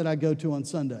restaurant that I go to on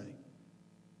Sunday.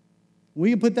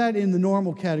 We can put that in the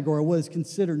normal category, what is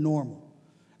considered normal.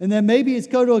 And then maybe it's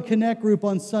go to a connect group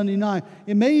on Sunday night.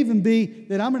 It may even be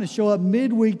that I'm going to show up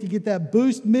midweek to get that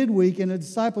boost midweek in a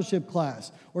discipleship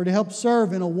class, or to help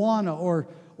serve in Awana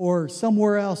or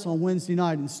somewhere else on Wednesday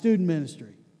night in student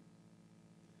ministry.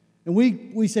 And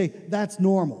we say that's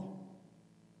normal.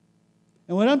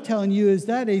 And what I'm telling you is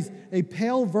that is a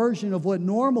pale version of what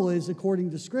normal is according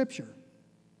to Scripture.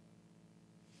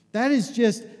 That is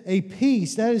just a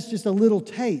piece. That is just a little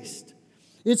taste.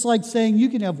 It's like saying you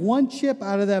can have one chip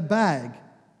out of that bag,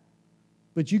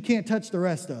 but you can't touch the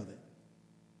rest of it.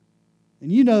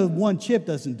 And you know one chip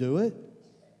doesn't do it.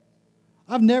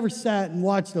 I've never sat and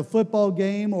watched a football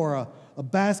game or a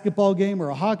basketball game or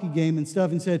a hockey game and stuff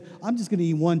and said, I'm just going to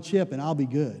eat one chip and I'll be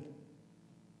good.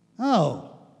 Oh,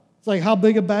 it's like, how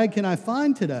big a bag can I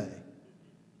find today?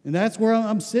 And that's where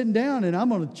I'm sitting down and I'm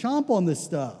going to chomp on this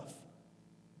stuff.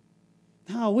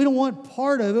 No, we don't want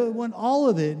part of it, we want all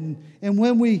of it. And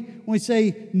when we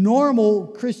say normal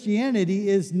Christianity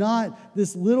is not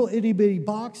this little itty-bitty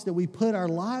box that we put our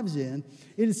lives in,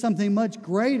 it is something much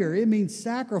greater. It means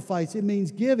sacrifice, it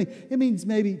means giving, it means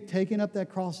maybe taking up that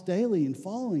cross daily and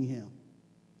following Him.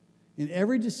 In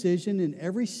every decision, in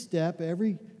every step,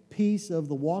 every piece of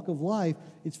the walk of life,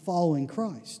 it's following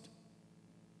Christ.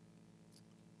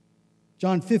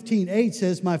 John 15:8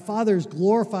 says, My Father is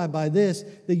glorified by this,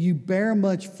 that you bear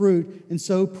much fruit, and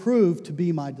so prove to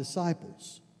be my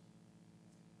disciples.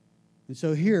 And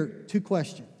so here, two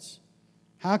questions.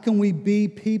 How can we be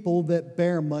people that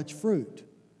bear much fruit?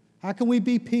 How can we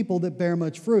be people that bear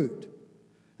much fruit?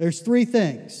 There's three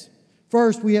things.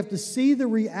 First, we have to see the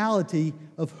reality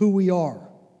of who we are.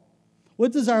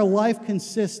 What does our life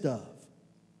consist of?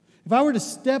 If I were to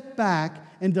step back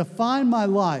and define my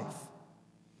life,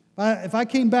 if I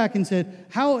came back and said,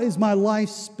 how is my life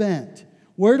spent?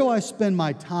 Where do I spend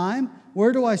my time?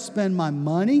 Where do I spend my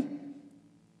money?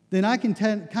 Then I can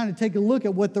kind of take a look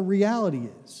at what the reality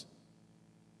is.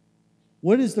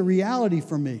 What is the reality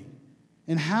for me?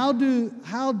 And how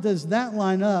does that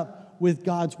line up with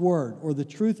God's Word or the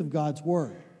truth of God's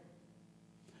Word?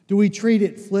 Do we treat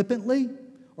it flippantly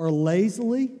or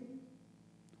lazily?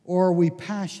 Or are we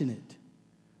passionate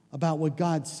about what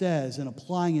God says and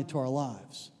applying it to our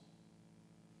lives?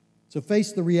 So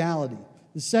face the reality.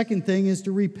 The second thing is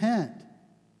to repent.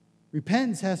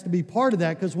 Repentance has to be part of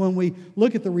that, because when we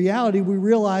look at the reality, we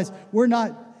realize we're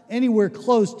not anywhere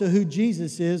close to who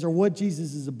Jesus is or what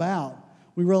Jesus is about.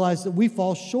 We realize that we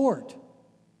fall short.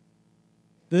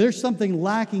 That there's something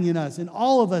lacking in us, and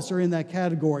all of us are in that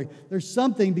category. There's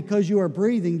something, because you are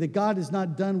breathing, that God is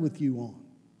not done with you on.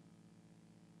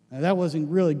 Now, that wasn't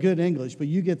really good English, but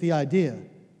you get the idea.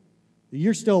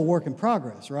 You're still a work in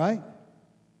progress, right?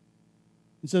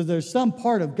 And so there's some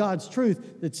part of God's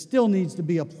truth that still needs to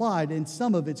be applied, and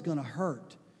some of it's going to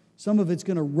hurt. Some of it's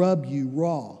going to rub you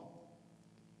raw.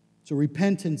 So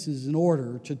repentance is in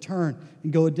order to turn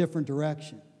and go a different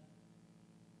direction.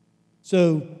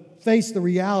 So face the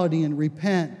reality and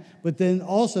repent, but then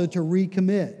also to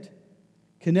recommit.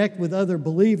 Connect with other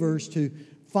believers to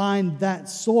find that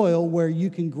soil where you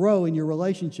can grow in your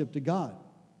relationship to God.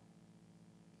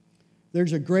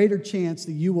 There's a greater chance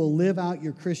that you will live out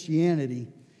your Christianity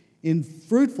in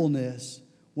fruitfulness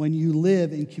when you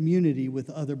live in community with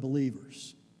other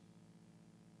believers.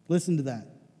 Listen to that.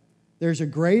 There's a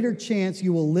greater chance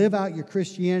you will live out your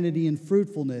Christianity in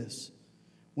fruitfulness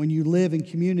when you live in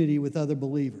community with other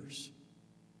believers.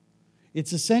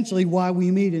 It's essentially why we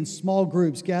meet in small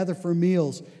groups, gather for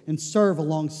meals, and serve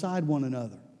alongside one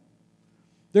another.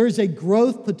 There is a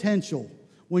growth potential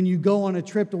when you go on a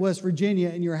trip to West Virginia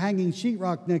and you're hanging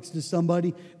sheetrock next to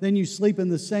somebody, then you sleep in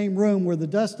the same room where the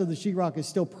dust of the sheetrock is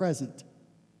still present.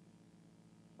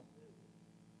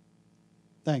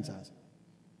 Thanks, Isaac.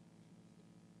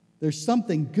 There's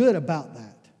something good about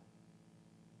that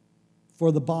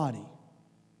for the body.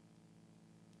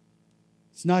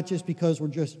 It's not just because we're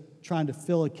just trying to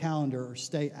fill a calendar or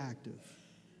stay active.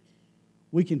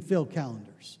 We can fill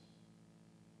calendars,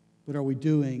 but are we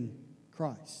doing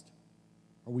Christ?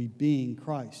 Are we being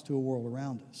Christ to a world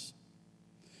around us?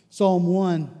 Psalm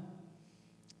 1,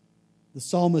 the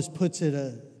psalmist puts it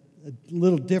a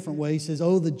little different way. He says,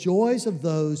 "Oh, the joys of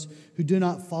those who do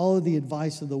not follow the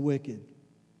advice of the wicked,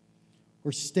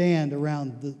 or stand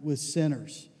around with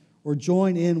sinners, or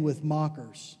join in with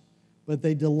mockers, but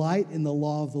they delight in the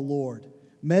law of the Lord,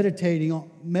 meditating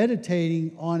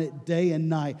on it day and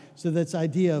night." So that's the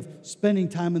idea of spending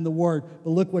time in the Word.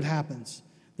 But look what happens.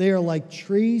 They are like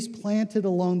trees planted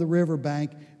along the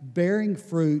riverbank, bearing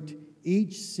fruit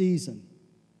each season.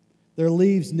 Their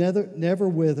leaves never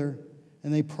wither,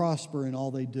 and they prosper in all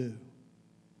they do.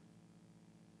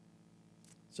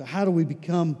 So how do we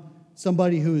become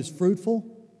somebody who is fruitful?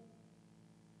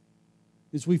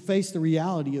 Is we face the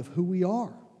reality of who we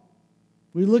are.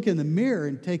 We look in the mirror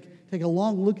and take a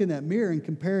long look in that mirror and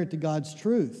compare it to God's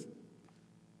truth.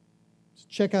 So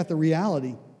check out the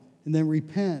reality and then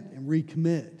repent and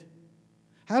recommit.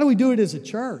 How do we do it as a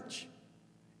church?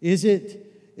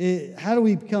 How do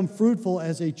we become fruitful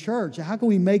as a church? How can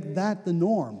we make that the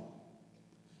norm?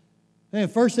 And the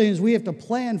first thing is we have to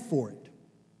plan for it.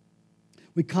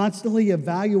 We constantly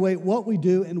evaluate what we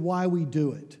do and why we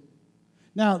do it.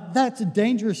 Now, that's a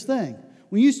dangerous thing.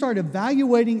 When you start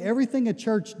evaluating everything a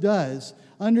church does,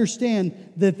 understand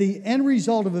that the end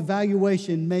result of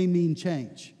evaluation may mean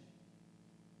change.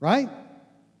 Right?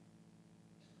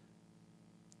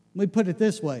 Let me put it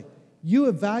this way. You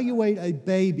evaluate a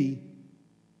baby,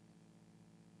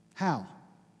 how?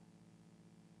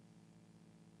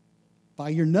 By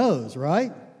your nose,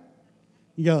 right?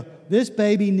 You go, this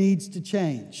baby needs to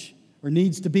change or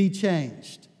needs to be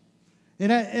changed.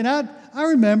 And I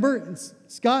remember,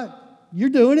 Scott, you're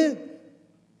doing it.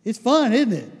 It's fun,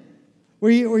 isn't it?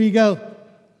 Where you go,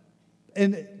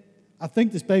 and I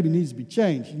think this baby needs to be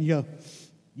changed. And you go,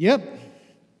 yep,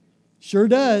 sure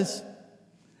does.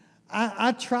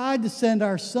 I tried to send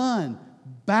our son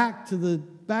back to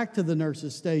the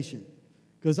nurse's station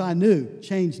because I knew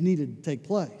change needed to take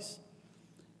place.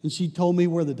 And she told me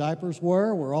where the diapers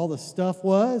were, where all the stuff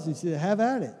was, and she said, have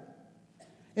at it.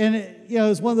 And it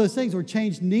was one of those things where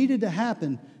change needed to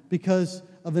happen because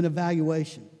of an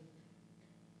evaluation.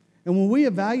 And when we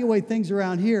evaluate things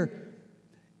around here,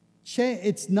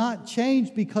 it's not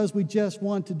change because we just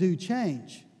want to do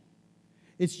change.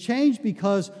 It's change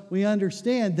because we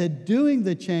understand that doing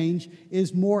the change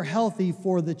is more healthy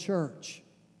for the church,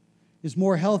 is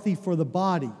more healthy for the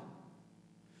body,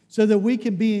 so that we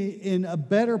can be in a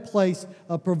better place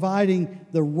of providing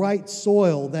the right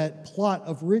soil, that plot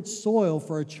of rich soil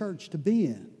for a church to be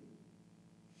in.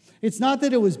 It's not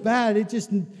that it was bad,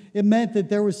 it meant that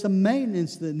there was some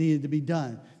maintenance that needed to be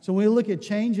done. So when we look at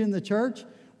change in the church,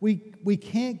 we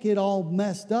can't get all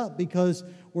messed up because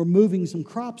we're moving some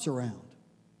crops around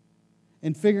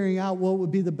and figuring out what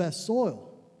would be the best soil.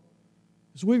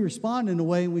 So we respond in a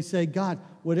way and we say, God,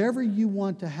 whatever you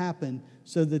want to happen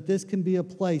so that this can be a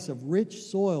place of rich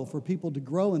soil for people to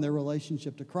grow in their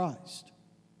relationship to Christ,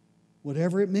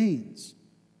 whatever it means.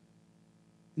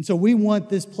 And so we want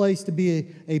this place to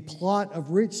be a plot of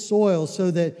rich soil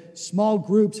so that small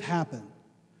groups happen,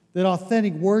 that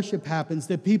authentic worship happens,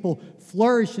 that people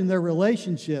flourish in their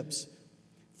relationships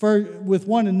with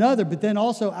one another, but then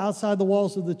also outside the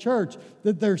walls of the church,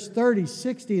 that there's 30,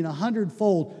 60, and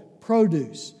 100-fold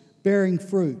produce bearing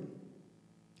fruit.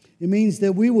 It means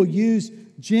that we will use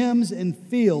gyms and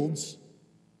fields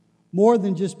more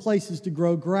than just places to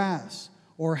grow grass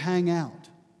or hang out.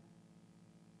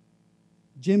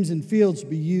 Gyms and fields will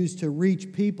be used to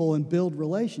reach people and build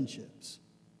relationships.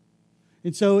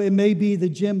 And so it may be the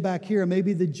gym back here. It may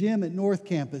be the gym at North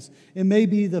Campus. It may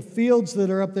be the fields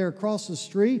that are up there across the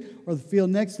street or the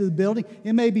field next to the building.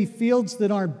 It may be fields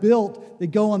that aren't built that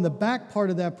go on the back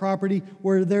part of that property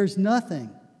where there's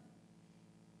nothing.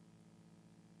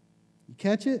 You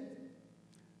catch it?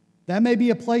 That may be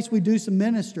a place we do some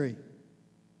ministry.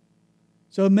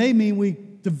 So it may mean we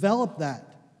develop that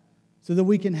so that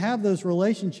we can have those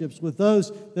relationships with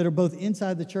those that are both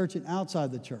inside the church and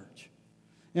outside the church.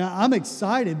 Now, I'm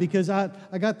excited because I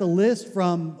got the list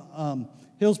from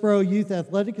Hillsborough Youth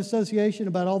Athletic Association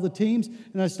about all the teams,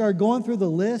 and I started going through the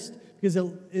list because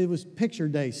it was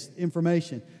picture-based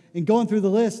information. And going through the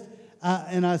list,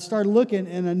 and I started looking,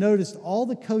 and I noticed all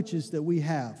the coaches that we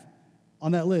have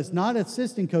on that list, not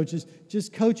assistant coaches,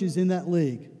 just coaches in that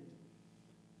league.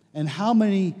 And how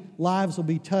many lives will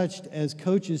be touched as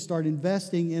coaches start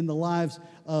investing in the lives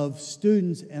of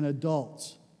students and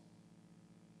adults.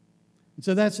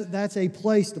 So that's a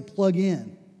place to plug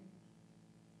in.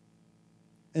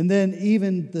 And then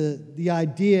even the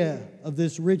idea of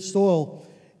this rich soil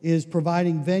is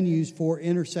providing venues for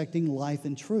intersecting life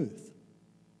and truth.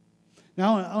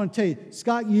 Now I want to tell you,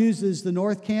 Scott uses the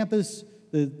North Campus,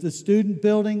 the student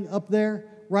building up there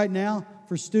right now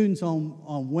for students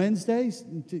on Wednesdays.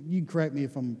 You can correct me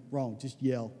if I'm wrong. Just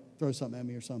yell, throw something at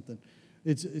me or something.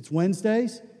 It's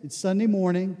Wednesdays, it's Sunday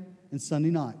morning, and Sunday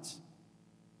nights.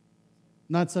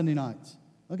 Not Sunday nights.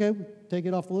 Okay, take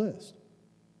it off the list.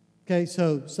 Okay,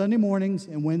 so Sunday mornings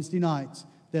and Wednesday nights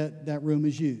that room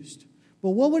is used.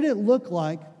 But what would it look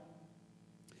like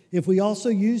if we also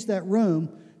used that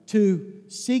room to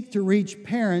seek to reach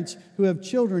parents who have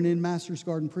children in Master's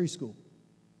Garden Preschool?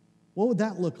 What would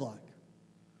that look like?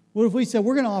 What if we said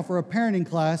we're going to offer a parenting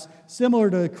class similar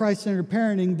to Christ-centered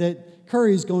parenting that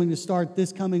Curry is going to start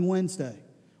this coming Wednesday?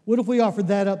 What if we offered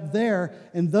that up there,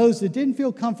 and those that didn't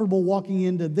feel comfortable walking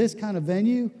into this kind of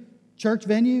venue, church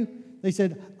venue, they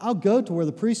said, I'll go to where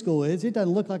the preschool is. It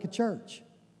doesn't look like a church,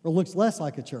 or looks less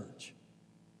like a church.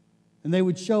 And they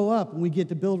would show up, and we get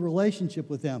to build a relationship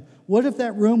with them. What if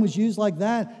that room was used like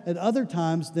that at other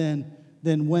times than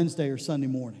Wednesday or Sunday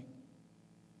morning?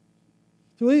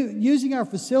 So we're using our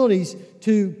facilities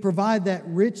to provide that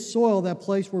rich soil, that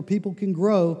place where people can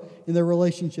grow in their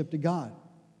relationship to God.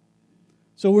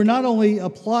 So we're not only a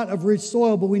plot of rich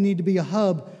soil, but we need to be a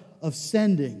hub of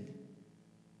sending.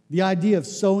 The idea of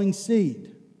sowing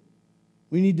seed.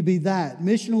 We need to be that,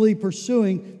 missionally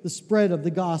pursuing the spread of the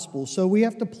gospel. So we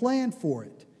have to plan for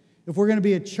it. If we're going to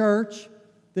be a church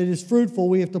that is fruitful,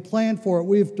 we have to plan for it.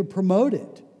 We have to promote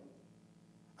it.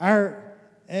 Our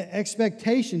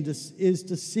expectation is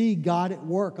to see God at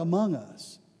work among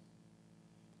us.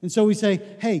 And so we say,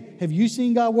 hey, have you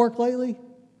seen God work lately?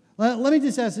 Let me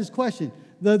just ask this question.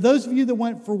 Those of you that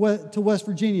went to West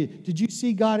Virginia, did you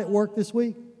see God at work this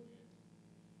week?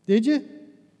 Did you?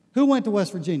 Who went to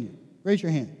West Virginia? Raise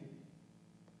your hand.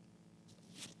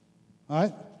 All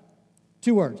right.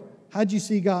 2 words. How'd you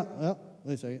see God? Oh,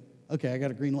 wait a second. Okay, I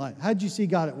got a green light. How'd you see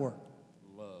God at work?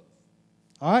 Love.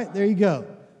 All right, there you go.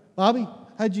 Bobby,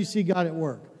 how'd you see God at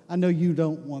work? I know you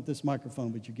don't want this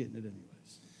microphone, but you're getting it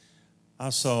anyways. I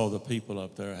saw the people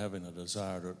up there having a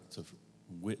desire to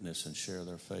witness and share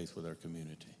their faith with their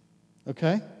community.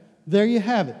 Okay, there you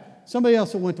have it. Somebody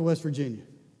else that went to West Virginia.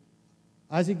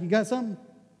 Isaac, you got something?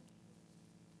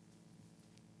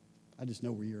 I just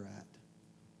know where you're at.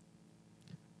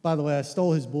 By the way, I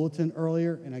stole his bulletin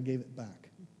earlier and I gave it back.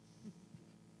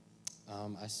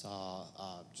 I saw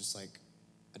just like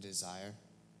a desire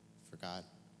for God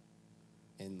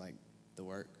in like the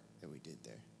work that we did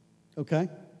there. Okay.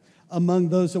 Among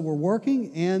those that were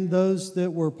working and those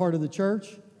that were part of the church?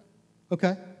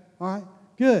 Okay. All right.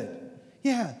 Good.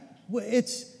 Yeah.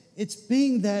 It's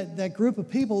being that group of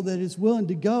people that is willing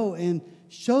to go and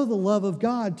show the love of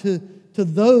God to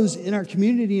those in our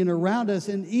community and around us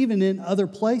and even in other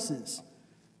places.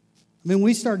 I mean,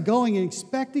 we start going and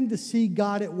expecting to see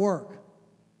God at work.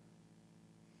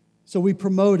 So we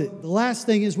promote it. The last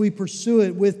thing is we pursue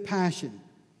it with passion.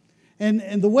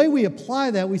 And the way we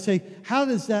apply that, we say, how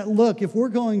does that look? If we're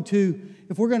going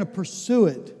to pursue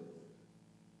it,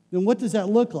 then what does that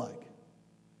look like?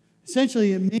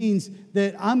 Essentially, it means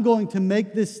that I'm going to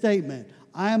make this statement.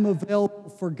 I am available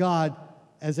for God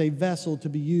as a vessel to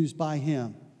be used by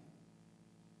Him.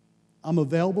 I'm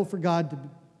available for God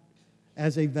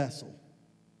as a vessel.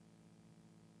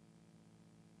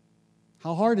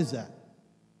 How hard is that?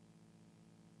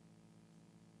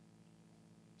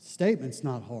 Statement's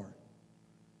not hard.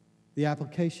 The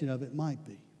application of it might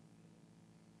be.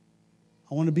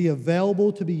 I want to be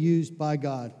available to be used by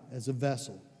God as a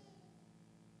vessel.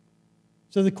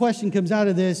 So the question comes out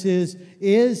of this is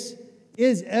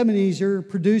Ebenezer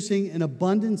producing an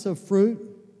abundance of fruit?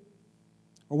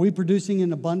 Are we producing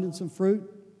an abundance of fruit?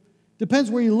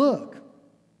 Depends where you look.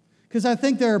 Because I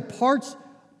think there are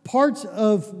parts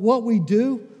of what we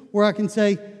do where I can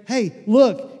say, hey,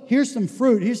 look, here's some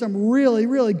fruit. Here's some really,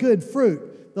 really good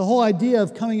fruit. The whole idea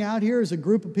of coming out here as a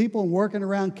group of people and working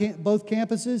around both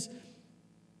campuses,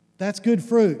 that's good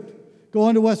fruit.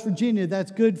 Going to West Virginia,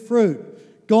 that's good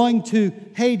fruit. Going to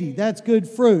Haiti, that's good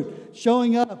fruit.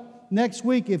 Showing up next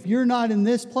week, if you're not in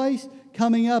this place,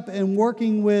 coming up and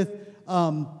working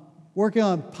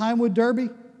on Pinewood Derby,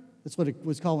 that's what it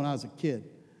was called when I was a kid.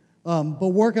 But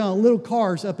working on little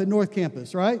cars up at North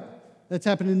Campus, right? That's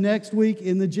happening next week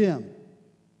in the gym.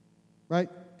 Right,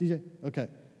 DJ? Okay.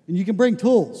 And you can bring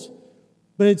tools.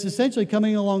 But it's essentially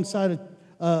coming alongside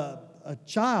a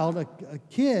child, a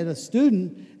kid, a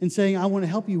student, and saying, I want to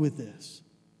help you with this.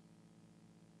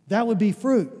 That would be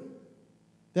fruit.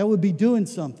 That would be doing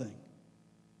something.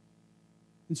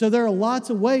 And so there are lots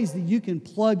of ways that you can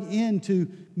plug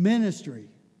into ministry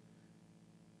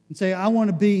and say, I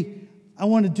want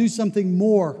to do something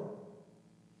more.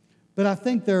 But I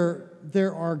think there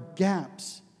are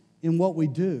gaps in what we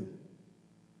do.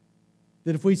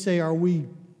 That if we say, are we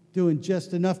doing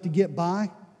just enough to get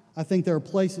by. I think there are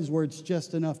places where it's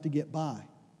just enough to get by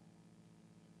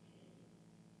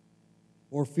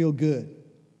or feel good.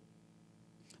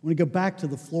 I want to go back to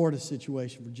the Florida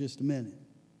situation for just a minute.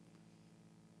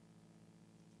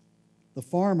 The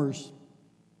farmers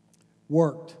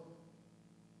worked,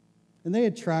 and they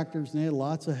had tractors and they had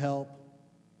lots of help.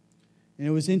 And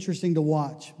it was interesting to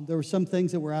watch. There were some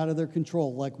things that were out of their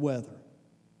control, like weather.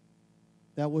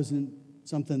 That wasn't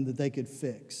something that they could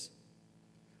fix.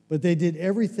 But they did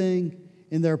everything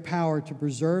in their power to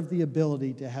preserve the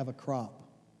ability to have a crop.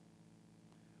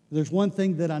 There's one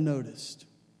thing that I noticed.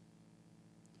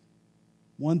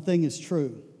 One thing is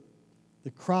true.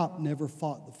 The crop never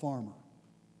fought the farmer.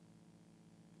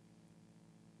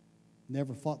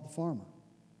 Never fought the farmer.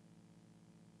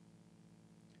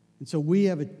 And so we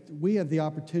have the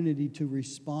opportunity to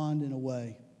respond in a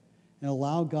way and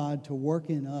allow God to work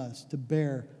in us to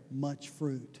bear much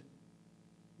fruit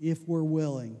if we're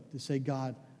willing to say,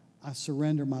 God, I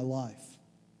surrender my life.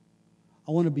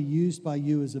 I want to be used by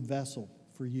you as a vessel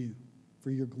for you, for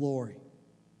your glory.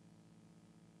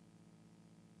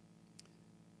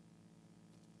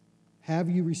 Have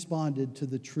you responded to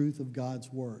the truth of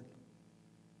God's word?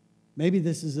 Maybe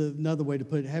this is another way to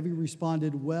put it. Have you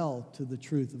responded well to the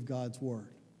truth of God's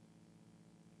word?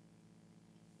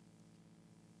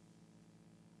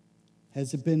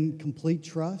 Has it been complete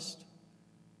trust,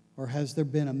 or has there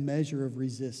been a measure of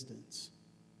resistance?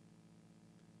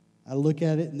 I look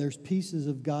at it and there's pieces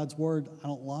of God's word I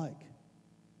don't like.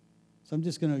 So I'm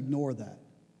just going to ignore that.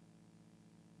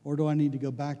 Or do I need to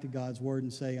go back to God's word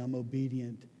and say I'm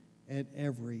obedient at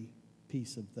every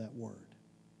piece of that word?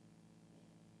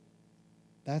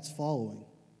 That's following.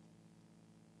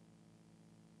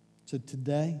 So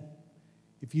today,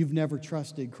 if you've never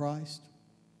trusted Christ,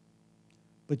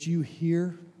 but you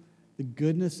hear the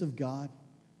goodness of God,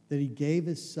 that He gave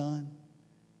His Son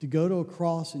to go to a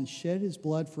cross and shed His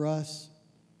blood for us,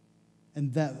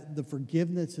 and that the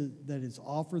forgiveness that is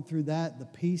offered through that, the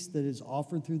peace that is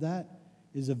offered through that,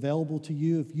 is available to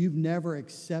you. If you've never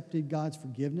accepted God's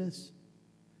forgiveness,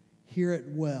 hear it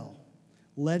well.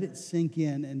 Let it sink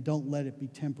in and don't let it be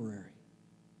temporary.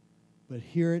 But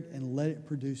hear it and let it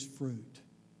produce fruit.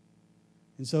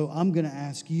 And so I'm going to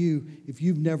ask you, if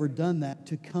you've never done that,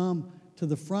 to come to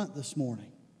the front this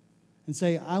morning and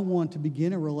say, I want to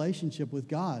begin a relationship with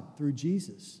God through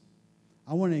Jesus.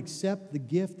 I want to accept the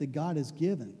gift that God has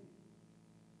given.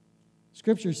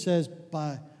 Scripture says,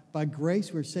 by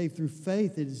grace we're saved through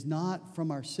faith. It is not from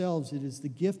ourselves. It is the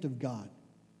gift of God.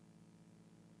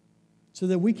 So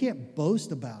that we can't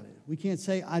boast about it. We can't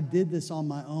say, I did this on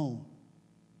my own.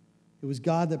 It was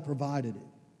God that provided it.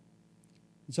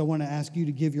 And so I want to ask you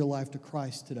to give your life to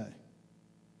Christ today.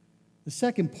 The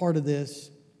second part of this,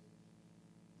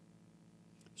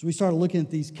 as we start looking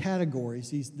at these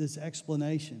categories, this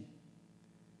explanation,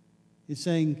 is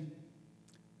saying,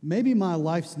 maybe my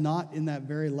life's not in that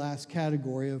very last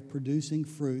category of producing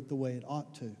fruit the way it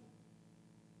ought to.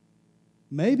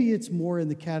 Maybe it's more in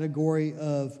the category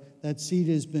of that seed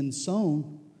has been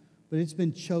sown, but it's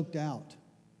been choked out.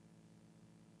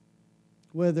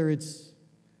 Whether it's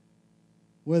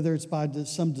by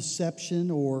some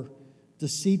deception or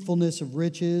deceitfulness of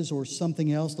riches or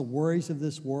something else, the worries of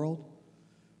this world.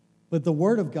 But the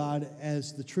Word of God,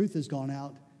 as the truth has gone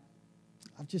out,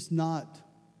 I've just not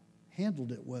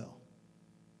handled it well.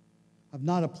 I've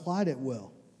not applied it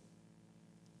well.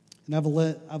 And I've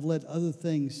let other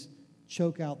things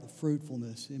choke out the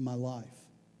fruitfulness in my life.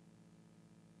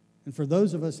 And for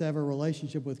those of us that have a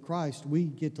relationship with Christ, we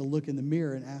get to look in the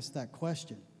mirror and ask that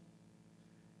question.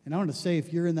 And I want to say,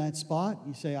 if you're in that spot,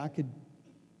 you say, I could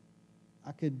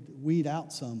weed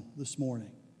out some this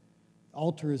morning. The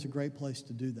altar is a great place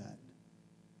to do that.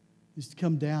 Is to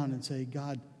come down and say,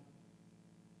 God,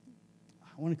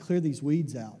 I want to clear these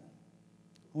weeds out.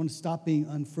 I want to stop being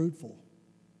unfruitful.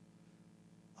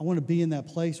 I want to be in that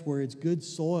place where it's good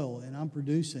soil and I'm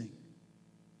producing.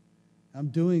 I'm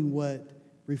doing what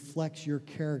reflects your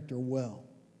character well.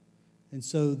 And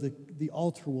so the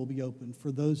altar will be open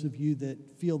for those of you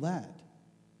that feel that.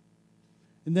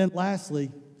 And then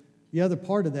lastly, the other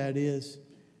part of that is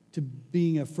to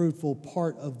being a fruitful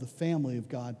part of the family of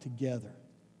God together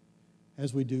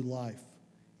as we do life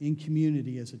in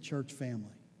community as a church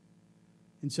family.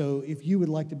 And so if you would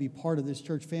like to be part of this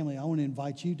church family, I want to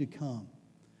invite you to come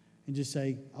and just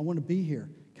say, I want to be here.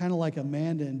 Kind of like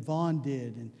Amanda and Vaughn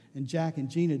did and Jack and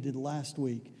Gina did last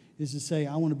week, is to say,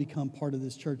 I want to become part of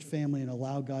this church family and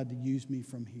allow God to use me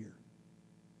from here.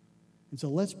 And so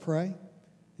let's pray.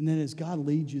 And then as God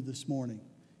leads you this morning,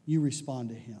 you respond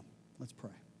to Him. Let's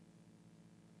pray.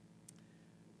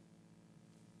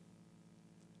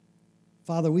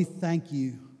 Father, we thank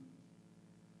you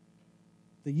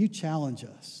that you challenge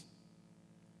us.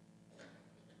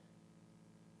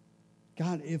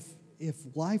 God, if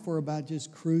life were about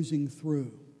just cruising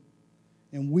through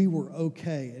and we were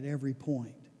okay at every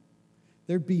point,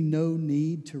 there'd be no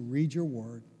need to read your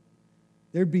word.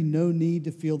 There'd be no need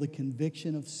to feel the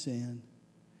conviction of sin.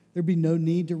 There'd be no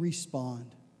need to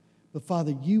respond. But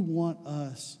Father, you want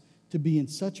us to be in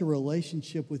such a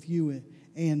relationship with you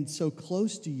and so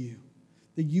close to you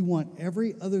that you want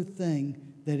every other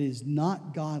thing that is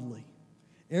not godly,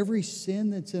 every sin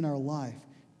that's in our life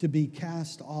to be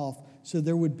cast off so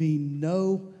there would be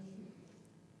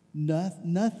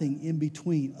nothing in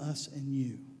between us and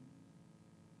you.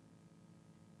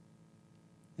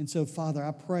 And so, Father,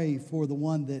 I pray for the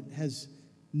one that has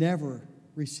never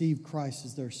received Christ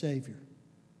as their Savior.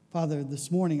 Father,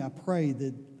 this morning I pray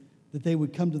that they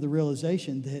would come to the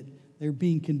realization that they're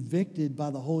being convicted by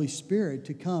the Holy Spirit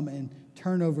to come and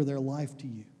turn over their life to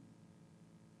you.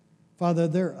 Father,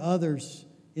 there are others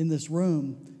in this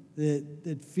room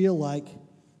that feel like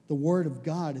the Word of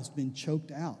God has been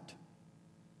choked out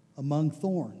among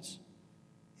thorns,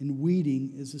 and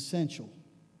weeding is essential.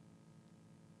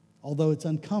 Although it's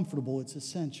uncomfortable, it's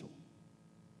essential.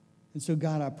 And so,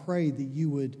 God, I pray that you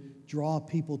would draw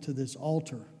people to this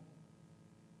altar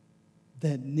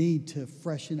that need to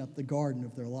freshen up the garden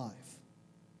of their life.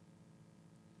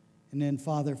 And then,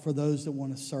 Father, for those that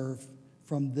want to serve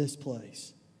from this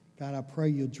place, God, I pray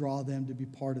you'll draw them to be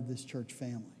part of this church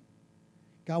family.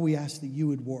 God, we ask that you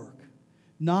would work,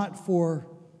 not for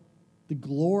the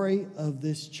glory of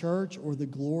this church or the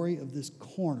glory of this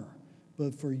corner,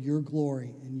 but for your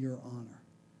glory and your honor.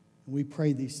 And we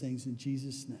pray these things in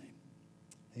Jesus' name.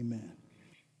 Amen.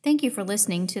 Thank you for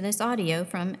listening to this audio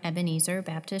from Ebenezer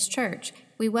Baptist Church.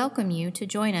 We welcome you to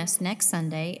join us next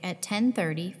Sunday at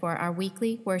 10:30 for our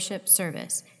weekly worship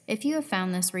service. If you have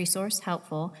found this resource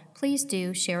helpful, please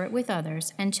do share it with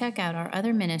others and check out our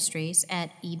other ministries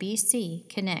at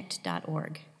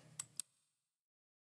ebcconnect.org.